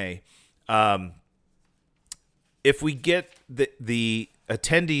next May. If we get the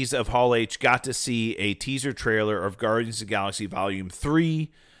attendees of Hall H got to see a teaser trailer of Guardians of the Galaxy Volume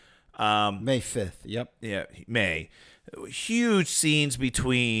 3. May 5th. Yep. Yeah, May. Huge scenes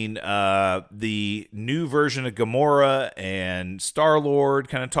between the new version of Gamora and Star-Lord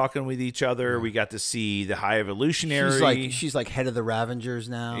kind of talking with each other. We got to see the High Evolutionary. She's like head of the Ravengers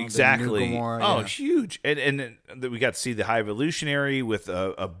now. Exactly. The new Gamora, Oh, yeah. huge. And we got to see the High Evolutionary with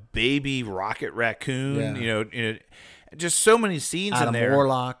a baby rocket raccoon. Yeah. You know, just so many scenes Adam in there.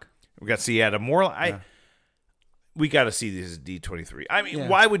 Warlock. We got to see Adam Warlock. We got to see these at D23. I mean, Yeah.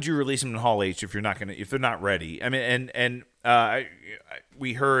 why would you release them in Hall H if they're not ready? I mean,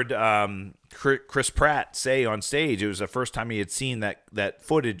 we heard Chris Pratt say on stage it was the first time he had seen that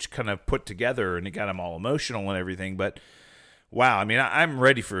footage kind of put together, and it got him all emotional and everything. But wow, I mean, I'm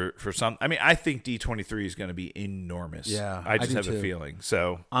ready for some. I mean, I think D23 is going to be enormous. Yeah, I just do have a too. feeling.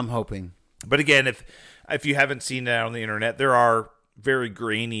 So, I'm hoping. but again, if you haven't seen that on the internet, there are very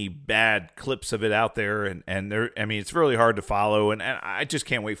grainy, bad clips of it out there, and there. I mean, it's really hard to follow, and I just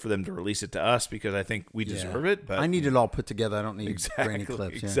can't wait for them to release it to us because I think we deserve it. But I need it all put together. I don't need grainy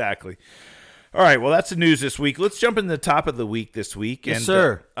clips. Yeah. Exactly. All right. Well, that's the news this week. Let's jump in the top of the week this week. Yes, and,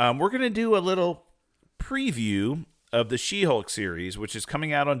 sir. We're going to do a little preview of the She-Hulk series, which is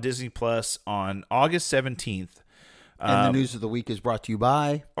coming out on Disney Plus on August 17th. And the news of the week is brought to you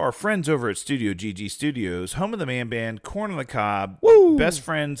by Our friends over at Studio GG Studios, home of the man band, Corn on the Cob, Woo! best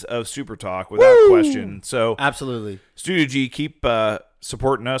friends of Super Talk, without question. So, Absolutely. Studio G, keep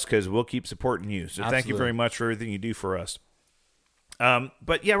supporting us because we'll keep supporting you. So, thank you Absolutely. very much for everything you do for us.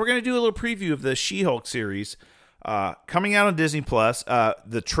 But yeah, we're going to do a little preview of the She-Hulk series coming out on Disney Plus.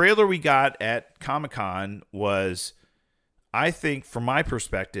 The trailer we got at Comic-Con was, I think, from my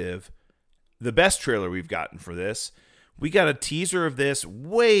perspective, the best trailer we've gotten for this. We got a teaser of this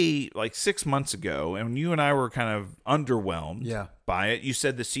way like 6 months ago, and you and I were kind of underwhelmed by it. You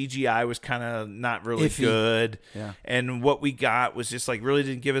said the CGI was kind of not really Iffy. good, and what we got was just like really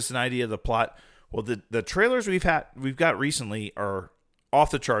didn't give us an idea of the plot. Well, the trailers we've got recently are off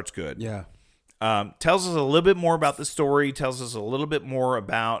the charts good. Yeah. tells us a little bit more about the story, tells us a little bit more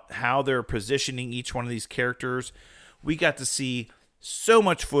about how they're positioning each one of these characters. We got to see so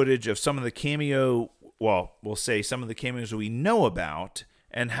much footage of some of the we'll say some of the cameos we know about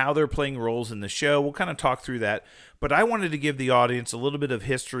and how they're playing roles in the show. We'll kind of talk through that. But I wanted to give the audience a little bit of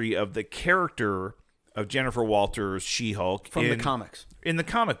history of the character of Jennifer Walters, She-Hulk. From the comics. In the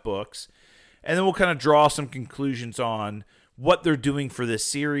comic books. And then we'll kind of draw some conclusions on what they're doing for this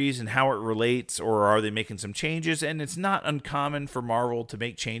series and how it relates, or are they making some changes? And it's not uncommon for Marvel to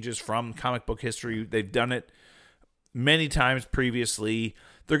make changes from comic book history. They've done it many times previously.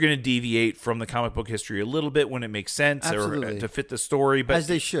 They're going to deviate from the comic book history a little bit when it makes sense. Absolutely. Or to fit the story. But as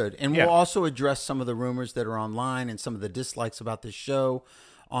they should. And we'll also address some of the rumors that are online and some of the dislikes about this show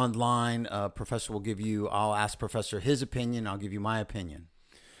online. Professor will I'll ask Professor his opinion. I'll give you my opinion.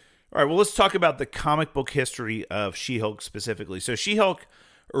 All right, well, let's talk about the comic book history of She-Hulk specifically. So She-Hulk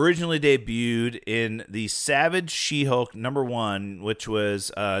originally debuted in the Savage She-Hulk #1, which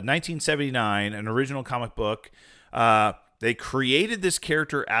was 1979, an original comic book. They created this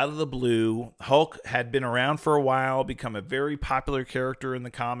character out of the blue. Hulk had been around for a while, become a very popular character in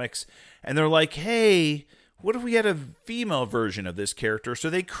the comics, and they're like, hey, what if we had a female version of this character? So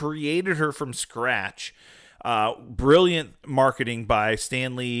they created her from scratch. Brilliant marketing by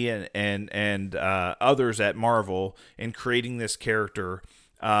Stan Lee and others at Marvel in creating this character.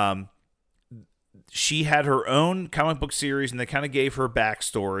 She had her own comic book series, and they kind of gave her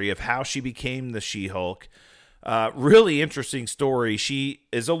backstory of how she became the She-Hulk. Really interesting story. She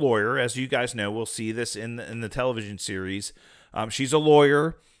is a lawyer, as you guys know. We'll see this in the television series. She's a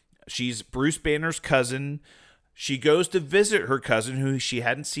lawyer. She's Bruce Banner's cousin. She goes to visit her cousin, who she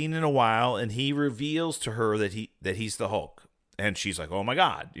hadn't seen in a while, and he reveals to her that he's the Hulk. And she's like, "Oh my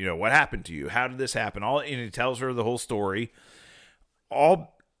God, what happened to you? How did this happen?" And he tells her the whole story.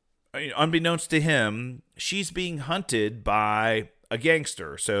 All unbeknownst to him, she's being hunted by a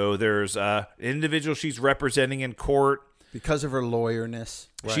gangster. So there's an individual she's representing in court because of her lawyerness.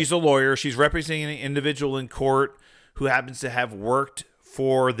 Right. She's a lawyer. She's representing an individual in court who happens to have worked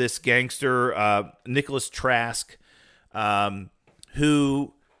for this gangster, Nicholas Trask,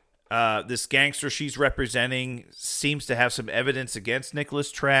 who this gangster she's representing seems to have some evidence against Nicholas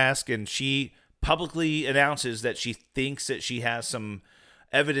Trask, and she publicly announces that she thinks that she has some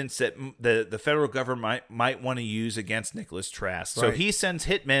evidence that the federal government might want to use against Nicholas Trask. Right. So he sends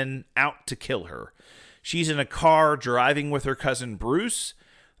hitmen out to kill her. She's in a car driving with her cousin Bruce.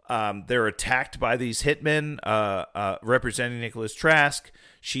 They're attacked by these hitmen representing Nicholas Trask.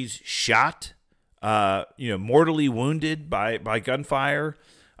 She's shot, mortally wounded by gunfire.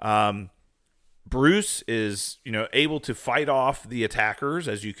 Bruce is, able to fight off the attackers,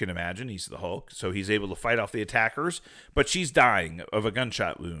 as you can imagine. He's the Hulk, so he's able to fight off the attackers, but she's dying of a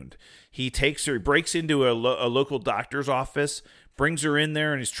gunshot wound. He takes her, breaks into a local doctor's office, brings her in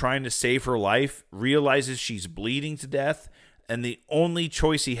there, and is trying to save her life, realizes she's bleeding to death, and the only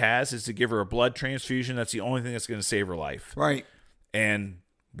choice he has is to give her a blood transfusion. That's the only thing that's going to save her life. Right. And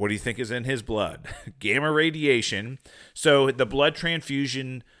what do you think is in his blood? Gamma radiation. So the blood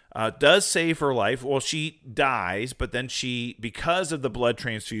transfusion does save her life. Well, she dies, but then because of the blood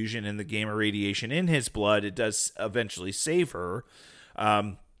transfusion and the gamma radiation in his blood, it does eventually save her.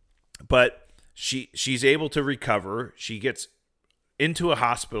 But she's able to recover. She gets into a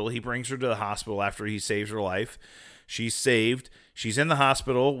hospital. He brings her to the hospital after he saves her life. She's saved. She's in the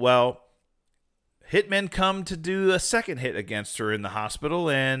hospital. Well, hitmen come to do a second hit against her in the hospital,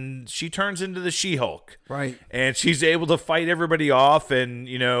 and she turns into the She-Hulk. Right. And she's able to fight everybody off and,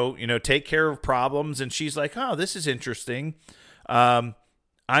 take care of problems. And she's like, oh, this is interesting. I'm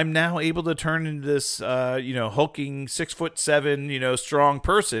now able to turn into this, hulking 6'7", strong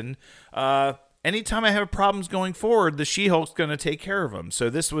person. Anytime I have problems going forward, the She-Hulk's going to take care of them.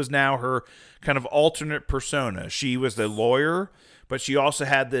 So this was now her kind of alternate persona. She was the lawyer, but she also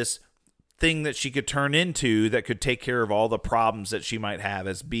had this thing that she could turn into that could take care of all the problems that she might have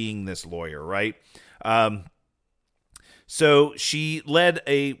as being this lawyer, right? So she led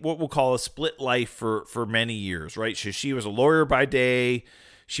what we'll call a split life for many years, right? So she was a lawyer by day.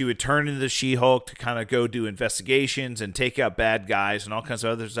 She would turn into the She-Hulk to kind of go do investigations and take out bad guys and all kinds of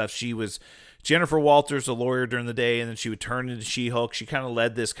other stuff. She was Jennifer Walters, a lawyer during the day, and then she would turn into She-Hulk. She kind of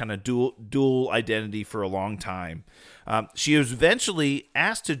led this kind of dual identity for a long time. She was eventually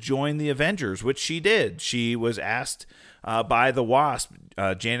asked to join the Avengers, which she did. She was asked by the Wasp,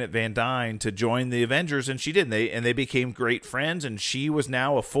 Janet Van Dyne, to join the Avengers, and she did. And they became great friends, and she was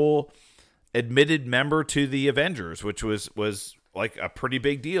now a full admitted member to the Avengers, which was like a pretty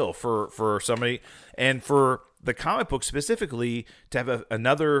big deal for somebody. And for the comic book specifically, to have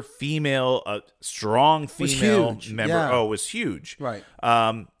another female, a strong female member, was huge. Right.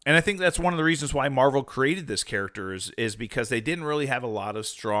 And I think that's one of the reasons why Marvel created this character is because they didn't really have a lot of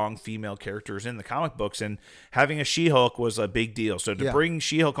strong female characters in the comic books, and having a She-Hulk was a big deal. So to bring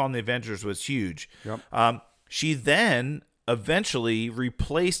She-Hulk on the Avengers was huge. Yep. She then eventually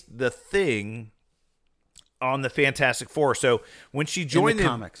replaced the Thing on the Fantastic Four. So when she joined the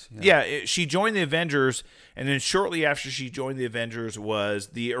comics, she joined the Avengers, and then shortly after she joined the Avengers was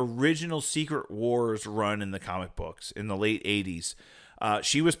the original Secret Wars run in the comic books in the late 80s.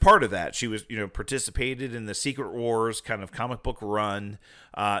 She was part of that. She was, participated in the Secret Wars kind of comic book run.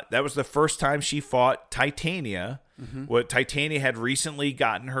 That was the first time she fought Titania. What Titania had recently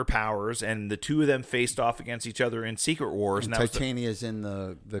gotten her powers, and the two of them faced off against each other in Secret Wars. And Titania's in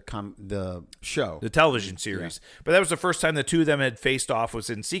the show, the television series. Yeah. But that was the first time the two of them had faced off,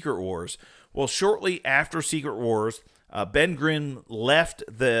 was in Secret Wars. Well, shortly after Secret Wars, Ben Grimm left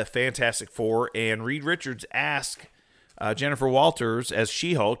the Fantastic Four, and Reed Richards asked Jennifer Walters as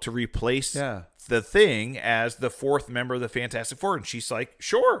She-Hulk to replace the Thing as the fourth member of the Fantastic Four. And she's like,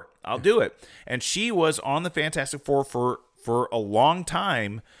 sure, I'll do it. And she was on the Fantastic Four for a long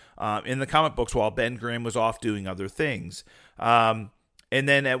time in the comic books while Ben Grimm was off doing other things. And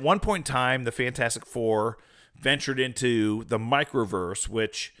then at one point in time, the Fantastic Four ventured into the Microverse,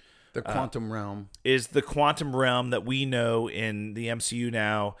 which... the quantum realm. Is the quantum realm that we know in the MCU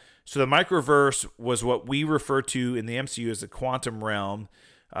now. So the Microverse was what we refer to in the MCU as the quantum realm.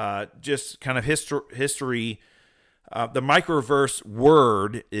 Just kind of history. The Microverse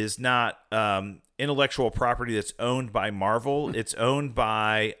word is not intellectual property that's owned by Marvel. It's owned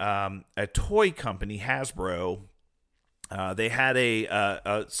by a toy company, Hasbro. They had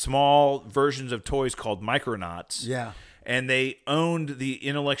a small versions of toys called Micronauts. Yeah. And they owned the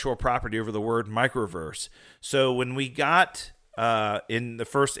intellectual property over the word Microverse. So when we got in the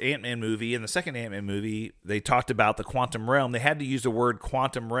first Ant-Man movie and the second Ant-Man movie, they talked about the quantum realm. They had to use the word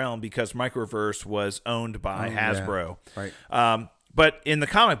quantum realm because Microverse was owned by Hasbro. Yeah. Right. But in the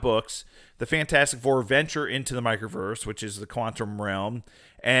comic books, the Fantastic Four venture into the Microverse, which is the quantum realm,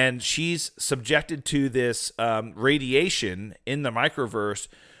 and she's subjected to this radiation in the Microverse,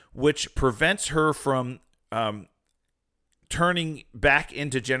 which prevents her from... turning back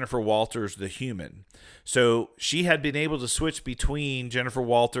into Jennifer Walters, the human. So she had been able to switch between Jennifer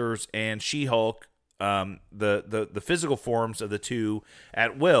Walters and She-Hulk, the physical forms of the two,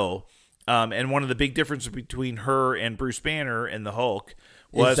 at will. And one of the big differences between her and Bruce Banner and the Hulk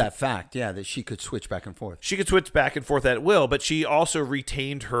was is that fact, that she could switch back and forth. She could switch back and forth at will, but she also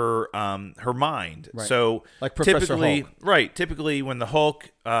retained her mind. Right. So like Professor Hulk. Right. Typically, when the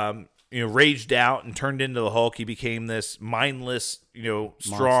Hulk raged out and turned into the Hulk, he became this mindless,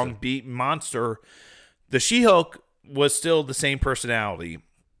 strong beat monster. The She-Hulk was still the same personality.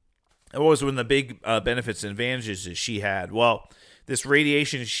 It was one of the big benefits and advantages that she had. Well, this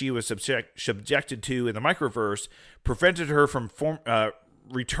radiation she was subjected to in the Microverse prevented her from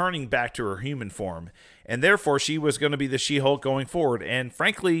returning back to her human form. And therefore, she was going to be the She-Hulk going forward. And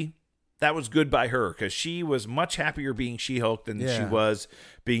frankly, that was good by her because she was much happier being She-Hulk than she was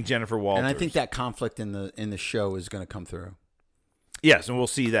being Jennifer Walters. And I think that conflict in the show is going to come through. Yes, and we'll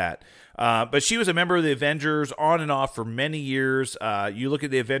see that. But she was a member of the Avengers on and off for many years. You look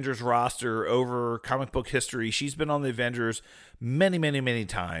at the Avengers roster over comic book history, she's been on the Avengers many, many, many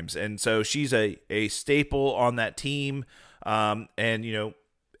times. And so she's a staple on that team. And,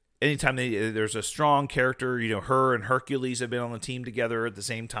 anytime there's a strong character, her and Hercules have been on the team together at the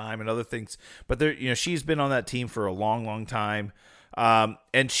same time and other things. But she's been on that team for a long, long time.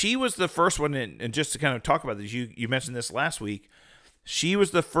 And she was the first one, and just to kind of talk about this, you mentioned this last week, she was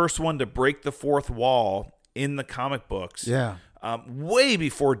the first one to break the fourth wall in the comic books. Yeah. Way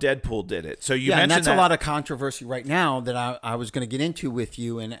before Deadpool did it. So you mentioned and that's a lot of controversy right now that I was going to get into with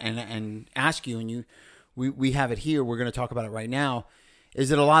you and ask you, and we have it here. We're going to talk about it right now. Is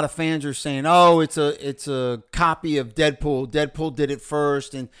that a lot of fans are saying, "Oh, it's a copy of Deadpool. Deadpool did it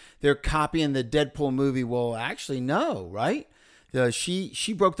first, and they're copying the Deadpool movie." Well, actually, no, right?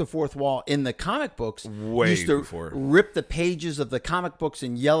 She broke the fourth wall in the comic books. Used to before. Rip the pages of the comic books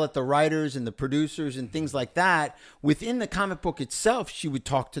and yell at the writers and the producers and things like that. Within the comic book itself, she would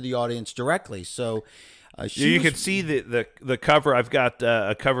talk to the audience directly. So. You can see the cover. I've got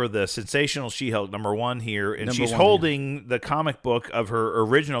a cover of the Sensational She-Hulk #1 here, and she's holding the comic book of her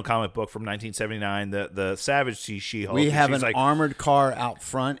original comic book from 1979, the Savage She-Hulk. We have an armored car out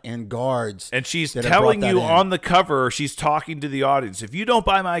front and guards. And she's telling you on the cover, she's talking to the audience, if you don't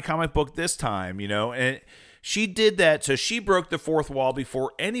buy my comic book this time, and she did that. So she broke the fourth wall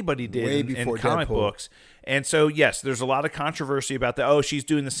before anybody did in comic books. And so, yes, there's a lot of controversy about that. Oh, she's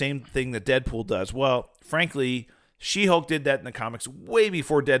doing the same thing that Deadpool does. Well, frankly, She-Hulk did that in the comics way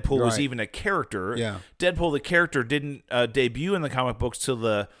before Deadpool was even a character. Yeah. Deadpool, the character, didn't debut in the comic books till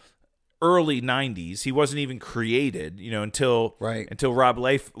the early 90s. He wasn't even created, until Rob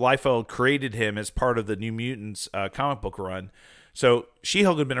Liefeld created him as part of the New Mutants comic book run. So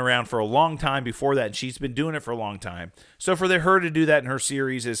She-Hulk had been around for a long time before that, and she's been doing it for a long time. So for her to do that in her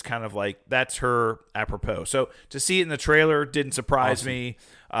series is kind of like, that's her apropos. So to see it in the trailer didn't surprise me,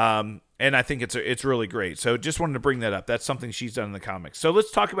 and I think it's really great. So just wanted to bring that up. That's something she's done in the comics. So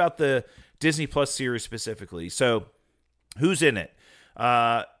let's talk about the Disney Plus series specifically. So who's in it?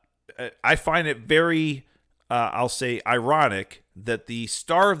 I find it very, I'll say, ironic that the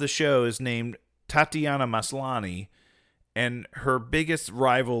star of the show is named Tatiana Maslany, and her biggest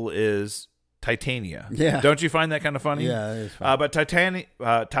rival is Titania. Yeah. Don't you find that kind of funny? Yeah, it is funny. But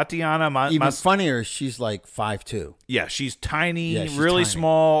Tatiana... Even funnier, she's like 5'2". Yeah, she's tiny, Yeah, she's really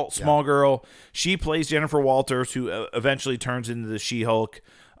tiny. small girl. She plays Jennifer Walters, who eventually turns into the She-Hulk.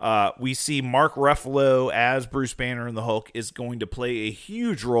 We see Mark Ruffalo as Bruce Banner, and the Hulk is going to play a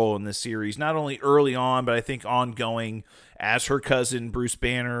huge role in this series, not only early on, but I think ongoing as her cousin, Bruce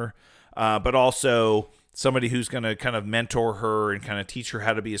Banner, but also somebody who's going to kind of mentor her and kind of teach her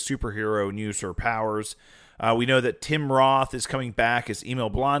how to be a superhero and use her powers. We know that Tim Roth is coming back as Emil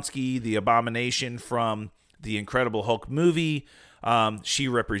Blonsky, the Abomination from the Incredible Hulk movie. She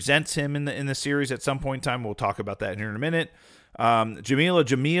represents him in the series at some point in time. We'll talk about that here in a minute. Jamila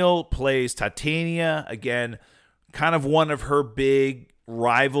Jamil plays Titania, again, kind of one of her big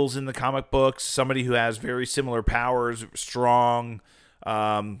rivals in the comic books, somebody who has very similar powers, strong,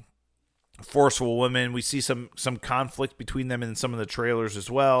 forceful women. We see some conflict between them in some of the trailers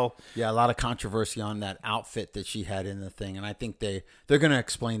as well. Yeah, a lot of controversy on that outfit that she had in the thing, and I think they're going to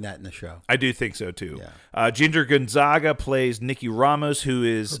explain that in the show. I do think so too. Yeah. Ginger Gonzaga plays Nikki Ramos, who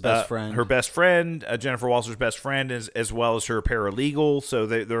is her best friend. Jennifer Walters' best friend, as well as her paralegal. So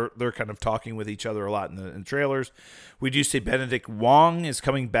they're kind of talking with each other a lot in the trailers. We do see Benedict Wong is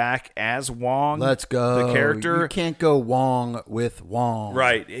coming back as Wong. Let's go. The character. You can't go Wong with Wong.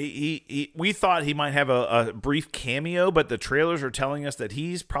 Right. We thought he might have a brief cameo, but the trailers are telling us that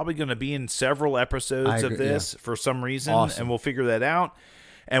he's probably going to be in several episodes of this for some reason, and we'll figure that out.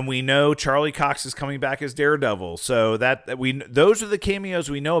 And we know Charlie Cox is coming back as Daredevil. So those are the cameos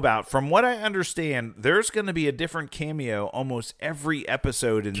we know about. From what I understand, there's going to be a different cameo almost every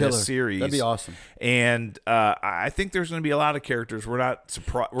episode in this series. That'd be awesome. And I think there's going to be a lot of characters we're not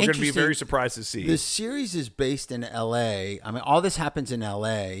surprised. We're going to be very surprised to see. The series is based in L.A. I mean, all this happens in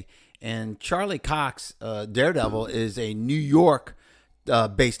L.A. And Charlie Cox, Daredevil, is a New York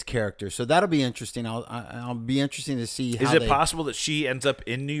based character, so that'll be interesting. I'll be interesting to see how. Is it possible that she ends up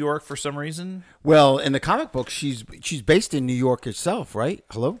in New York for some reason? Well, in the comic book, she's based in New York herself, right?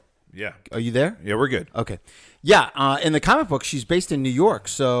 Hello? Yeah. Are you there? Yeah, we're good. Okay. Yeah, in the comic book, she's based in New York,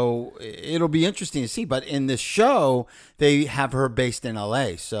 so it'll be interesting to see. But in this show, they have her based in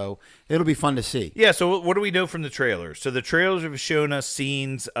L.A., so it'll be fun to see. Yeah, so what do we know from the trailers? So the trailers have shown us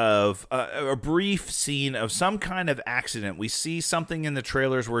scenes of a brief scene of some kind of accident. We see something in the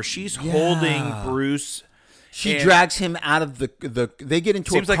trailers where she's holding Bruce. She drags him out of they get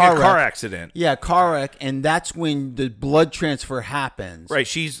into seems a like car a car wreck. accident. Yeah, car wreck, and that's when the blood transfer happens. Right,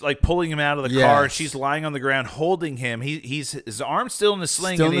 she's like pulling him out of the car, and she's lying on the ground holding him. He's his arm's still in the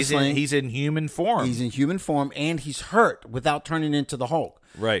sling, he's in human form. He's in human form, and he's hurt without turning into the Hulk.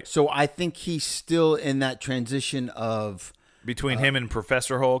 Right. So I think he's still in that transition of between him and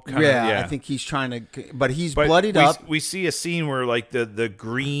Professor Hulk. I think he's trying to, but he's bloodied up. We see a scene where like the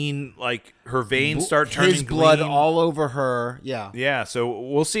green, like her veins start turning his blood green. all over her. Yeah. So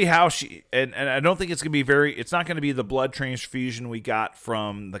we'll see how she and I don't think it's gonna be it's not gonna be the blood transfusion we got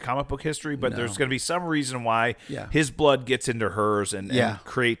from the comic book history, but there's gonna be some reason why his blood gets into hers and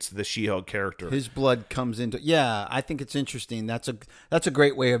creates the She-Hulk character. His blood comes into. Yeah, I think it's interesting. That's a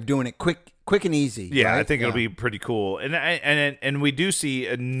great way of doing it. Quick and easy. Yeah, right? I think it'll be pretty cool. And we do see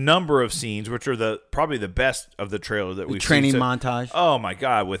a number of scenes, which are probably the best of the trailer that we've seen. Training So, montage. Oh my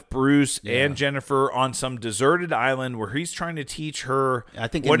God, with Bruce and Jennifer on some deserted island where he's trying to teach her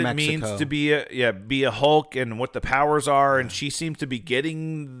what it means to be a Hulk and what the powers are, and she seems to be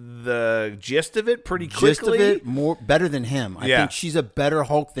getting the gist of it pretty quickly. Gist of it better than him. I think she's a better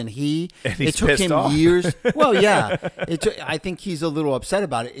Hulk than he. And he's it took pissed him off. years. Well, yeah. I think he's a little upset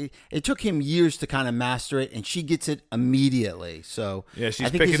about it. It took him years to kind of master it, and she gets it immediately. So she's I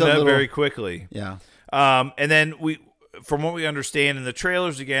think picking it up very quickly. Yeah. And then from what we understand in the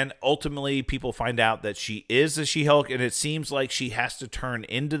trailers, again, ultimately people find out that she is the She-Hulk, and it seems like she has to turn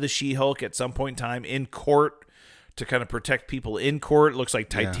into the She-Hulk at some point in time in court to kind of protect people in court. It looks like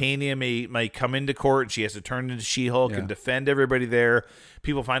Titania may come into court, and she has to turn into She-Hulk and defend everybody there.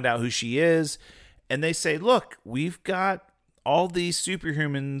 People find out who she is, and they say, look, we've got all these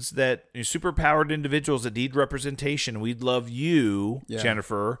superhumans that, superpowered individuals that need representation. We'd love you,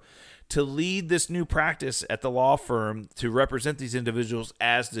 Jennifer, to lead this new practice at the law firm to represent these individuals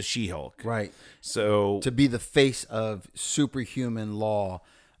as the She-Hulk. Right. So to be the face of superhuman law,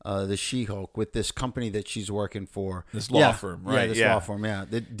 the She-Hulk, with this company that she's working for. This law firm, right? Yeah, this law firm,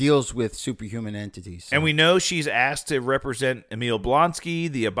 that deals with superhuman entities. So. And we know she's asked to represent Emil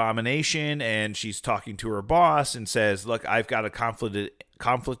Blonsky, the Abomination, and she's talking to her boss and says, look, I've got a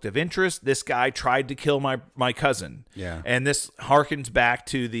conflict of interest. This guy tried to kill my cousin. Yeah. And this harkens back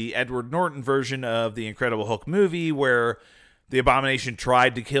to the Edward Norton version of the Incredible Hulk movie where the Abomination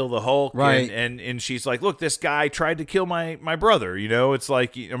tried to kill the Hulk. Right. And she's like, look, this guy tried to kill my brother, it's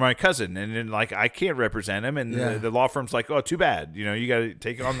like my cousin. And then like, I can't represent him. And the law firm's like, oh, too bad. You got to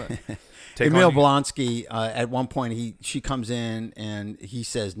take on the... Emil Blonsky, at one point, she comes in and he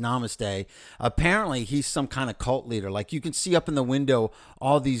says, namaste. Apparently, he's some kind of cult leader. Like, you can see up in the window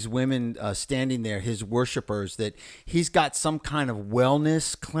all these women standing there, his worshipers, that he's got some kind of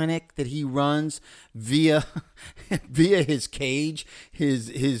wellness clinic that he runs via his cage,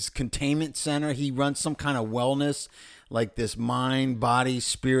 his containment center. He runs some kind of wellness, like this mind, body,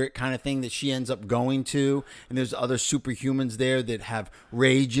 spirit kind of thing that she ends up going to. And there's other superhumans there that have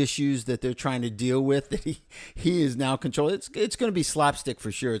rage issues that they're trying to deal with that he is now controlling. It's going to be slapstick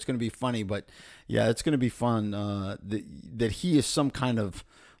for sure. It's going to be funny, but yeah, it's going to be fun that he is some kind of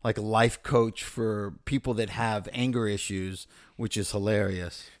like a life coach for people that have anger issues, which is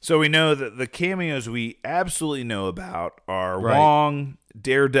hilarious. So we know that the cameos we absolutely know about are Wong,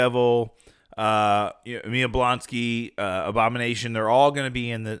 Daredevil, Emil Blonsky, Abomination. They're all going to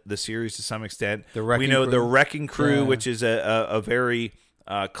be in the series to some extent. We know the Wrecking Crew, which is a very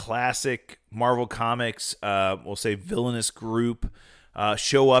classic Marvel Comics, we'll say villainous group,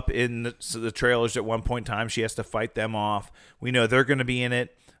 show up in the trailers at one point in time. She has to fight them off. We know they're going to be in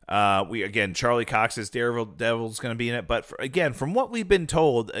it. Charlie Cox's Daredevil's going to be in it. But from what we've been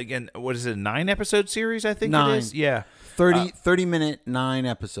told, what is it, a 9-episode series? I think 9. It is. Yeah. 30-minute, 9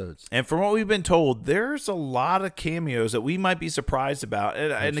 episodes. And from what we've been told, there's a lot of cameos that we might be surprised about.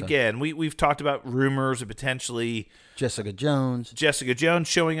 And again, we've talked about rumors of potentially Jessica Jones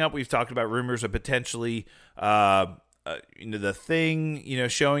showing up. We've talked about rumors of potentially the Thing,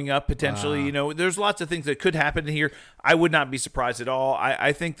 showing up potentially. There's lots of things that could happen here. I would not be surprised at all.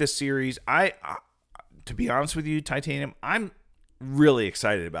 I think this series, to be honest with you, Titanium, I'm really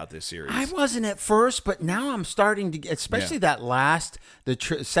excited about this series. I wasn't at first, but now I'm starting to, especially that last,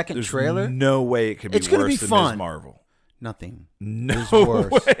 second trailer. No way it could be worse than Ms. Marvel. Nothing. No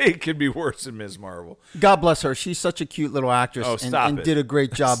way it could be worse than Ms. Marvel. God bless her. She's such a cute little actress and did a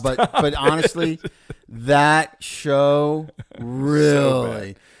great job. But honestly, that show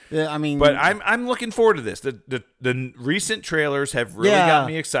really. I mean, but I'm looking forward to this. The recent trailers have really got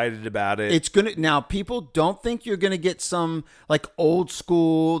me excited about it. It's gonna now. People don't think you're gonna get some like old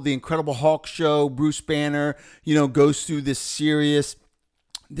school, the Incredible Hulk show. Bruce Banner, goes through this serious.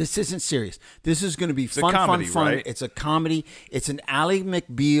 This isn't serious. This is going to be fun, comedy, fun. Right? It's a comedy. It's an Ally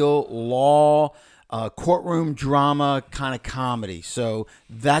McBeal law, courtroom drama kind of comedy. So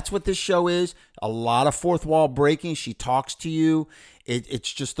that's what this show is. A lot of fourth wall breaking. She talks to you.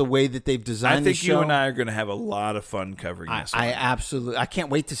 It's just the way that they've designed the show. I think you and I are going to have a lot of fun covering this one. I can't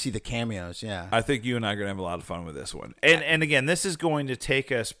wait to see the cameos. Yeah. I think you and I are going to have a lot of fun with this one. And again, this is going to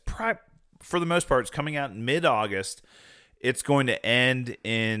take us, for the most part, it's coming out in mid-August. It's going to end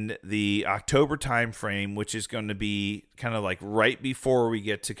in the October timeframe, which is going to be kind of like right before we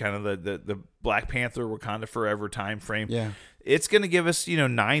get to kind of the Black Panther Wakanda Forever timeframe. Yeah. It's going to give us,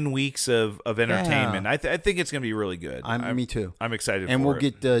 9 weeks of entertainment. Yeah. I think it's going to be really good. Me too. I'm excited for it. And we'll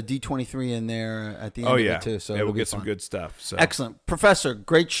get D23 in there at the end of it too. So we'll get some good stuff. So. Excellent. Professor,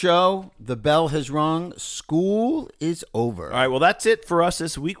 great show. The bell has rung. School is over. All right, well, that's it for us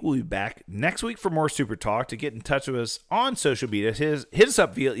this week. We'll be back next week for more Super Talk. To get in touch with us on social media, hit us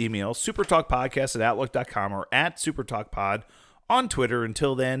up via email, supertalkpodcast@outlook.com or @supertalkpod on Twitter.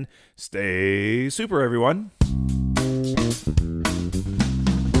 Until then, stay super, everyone.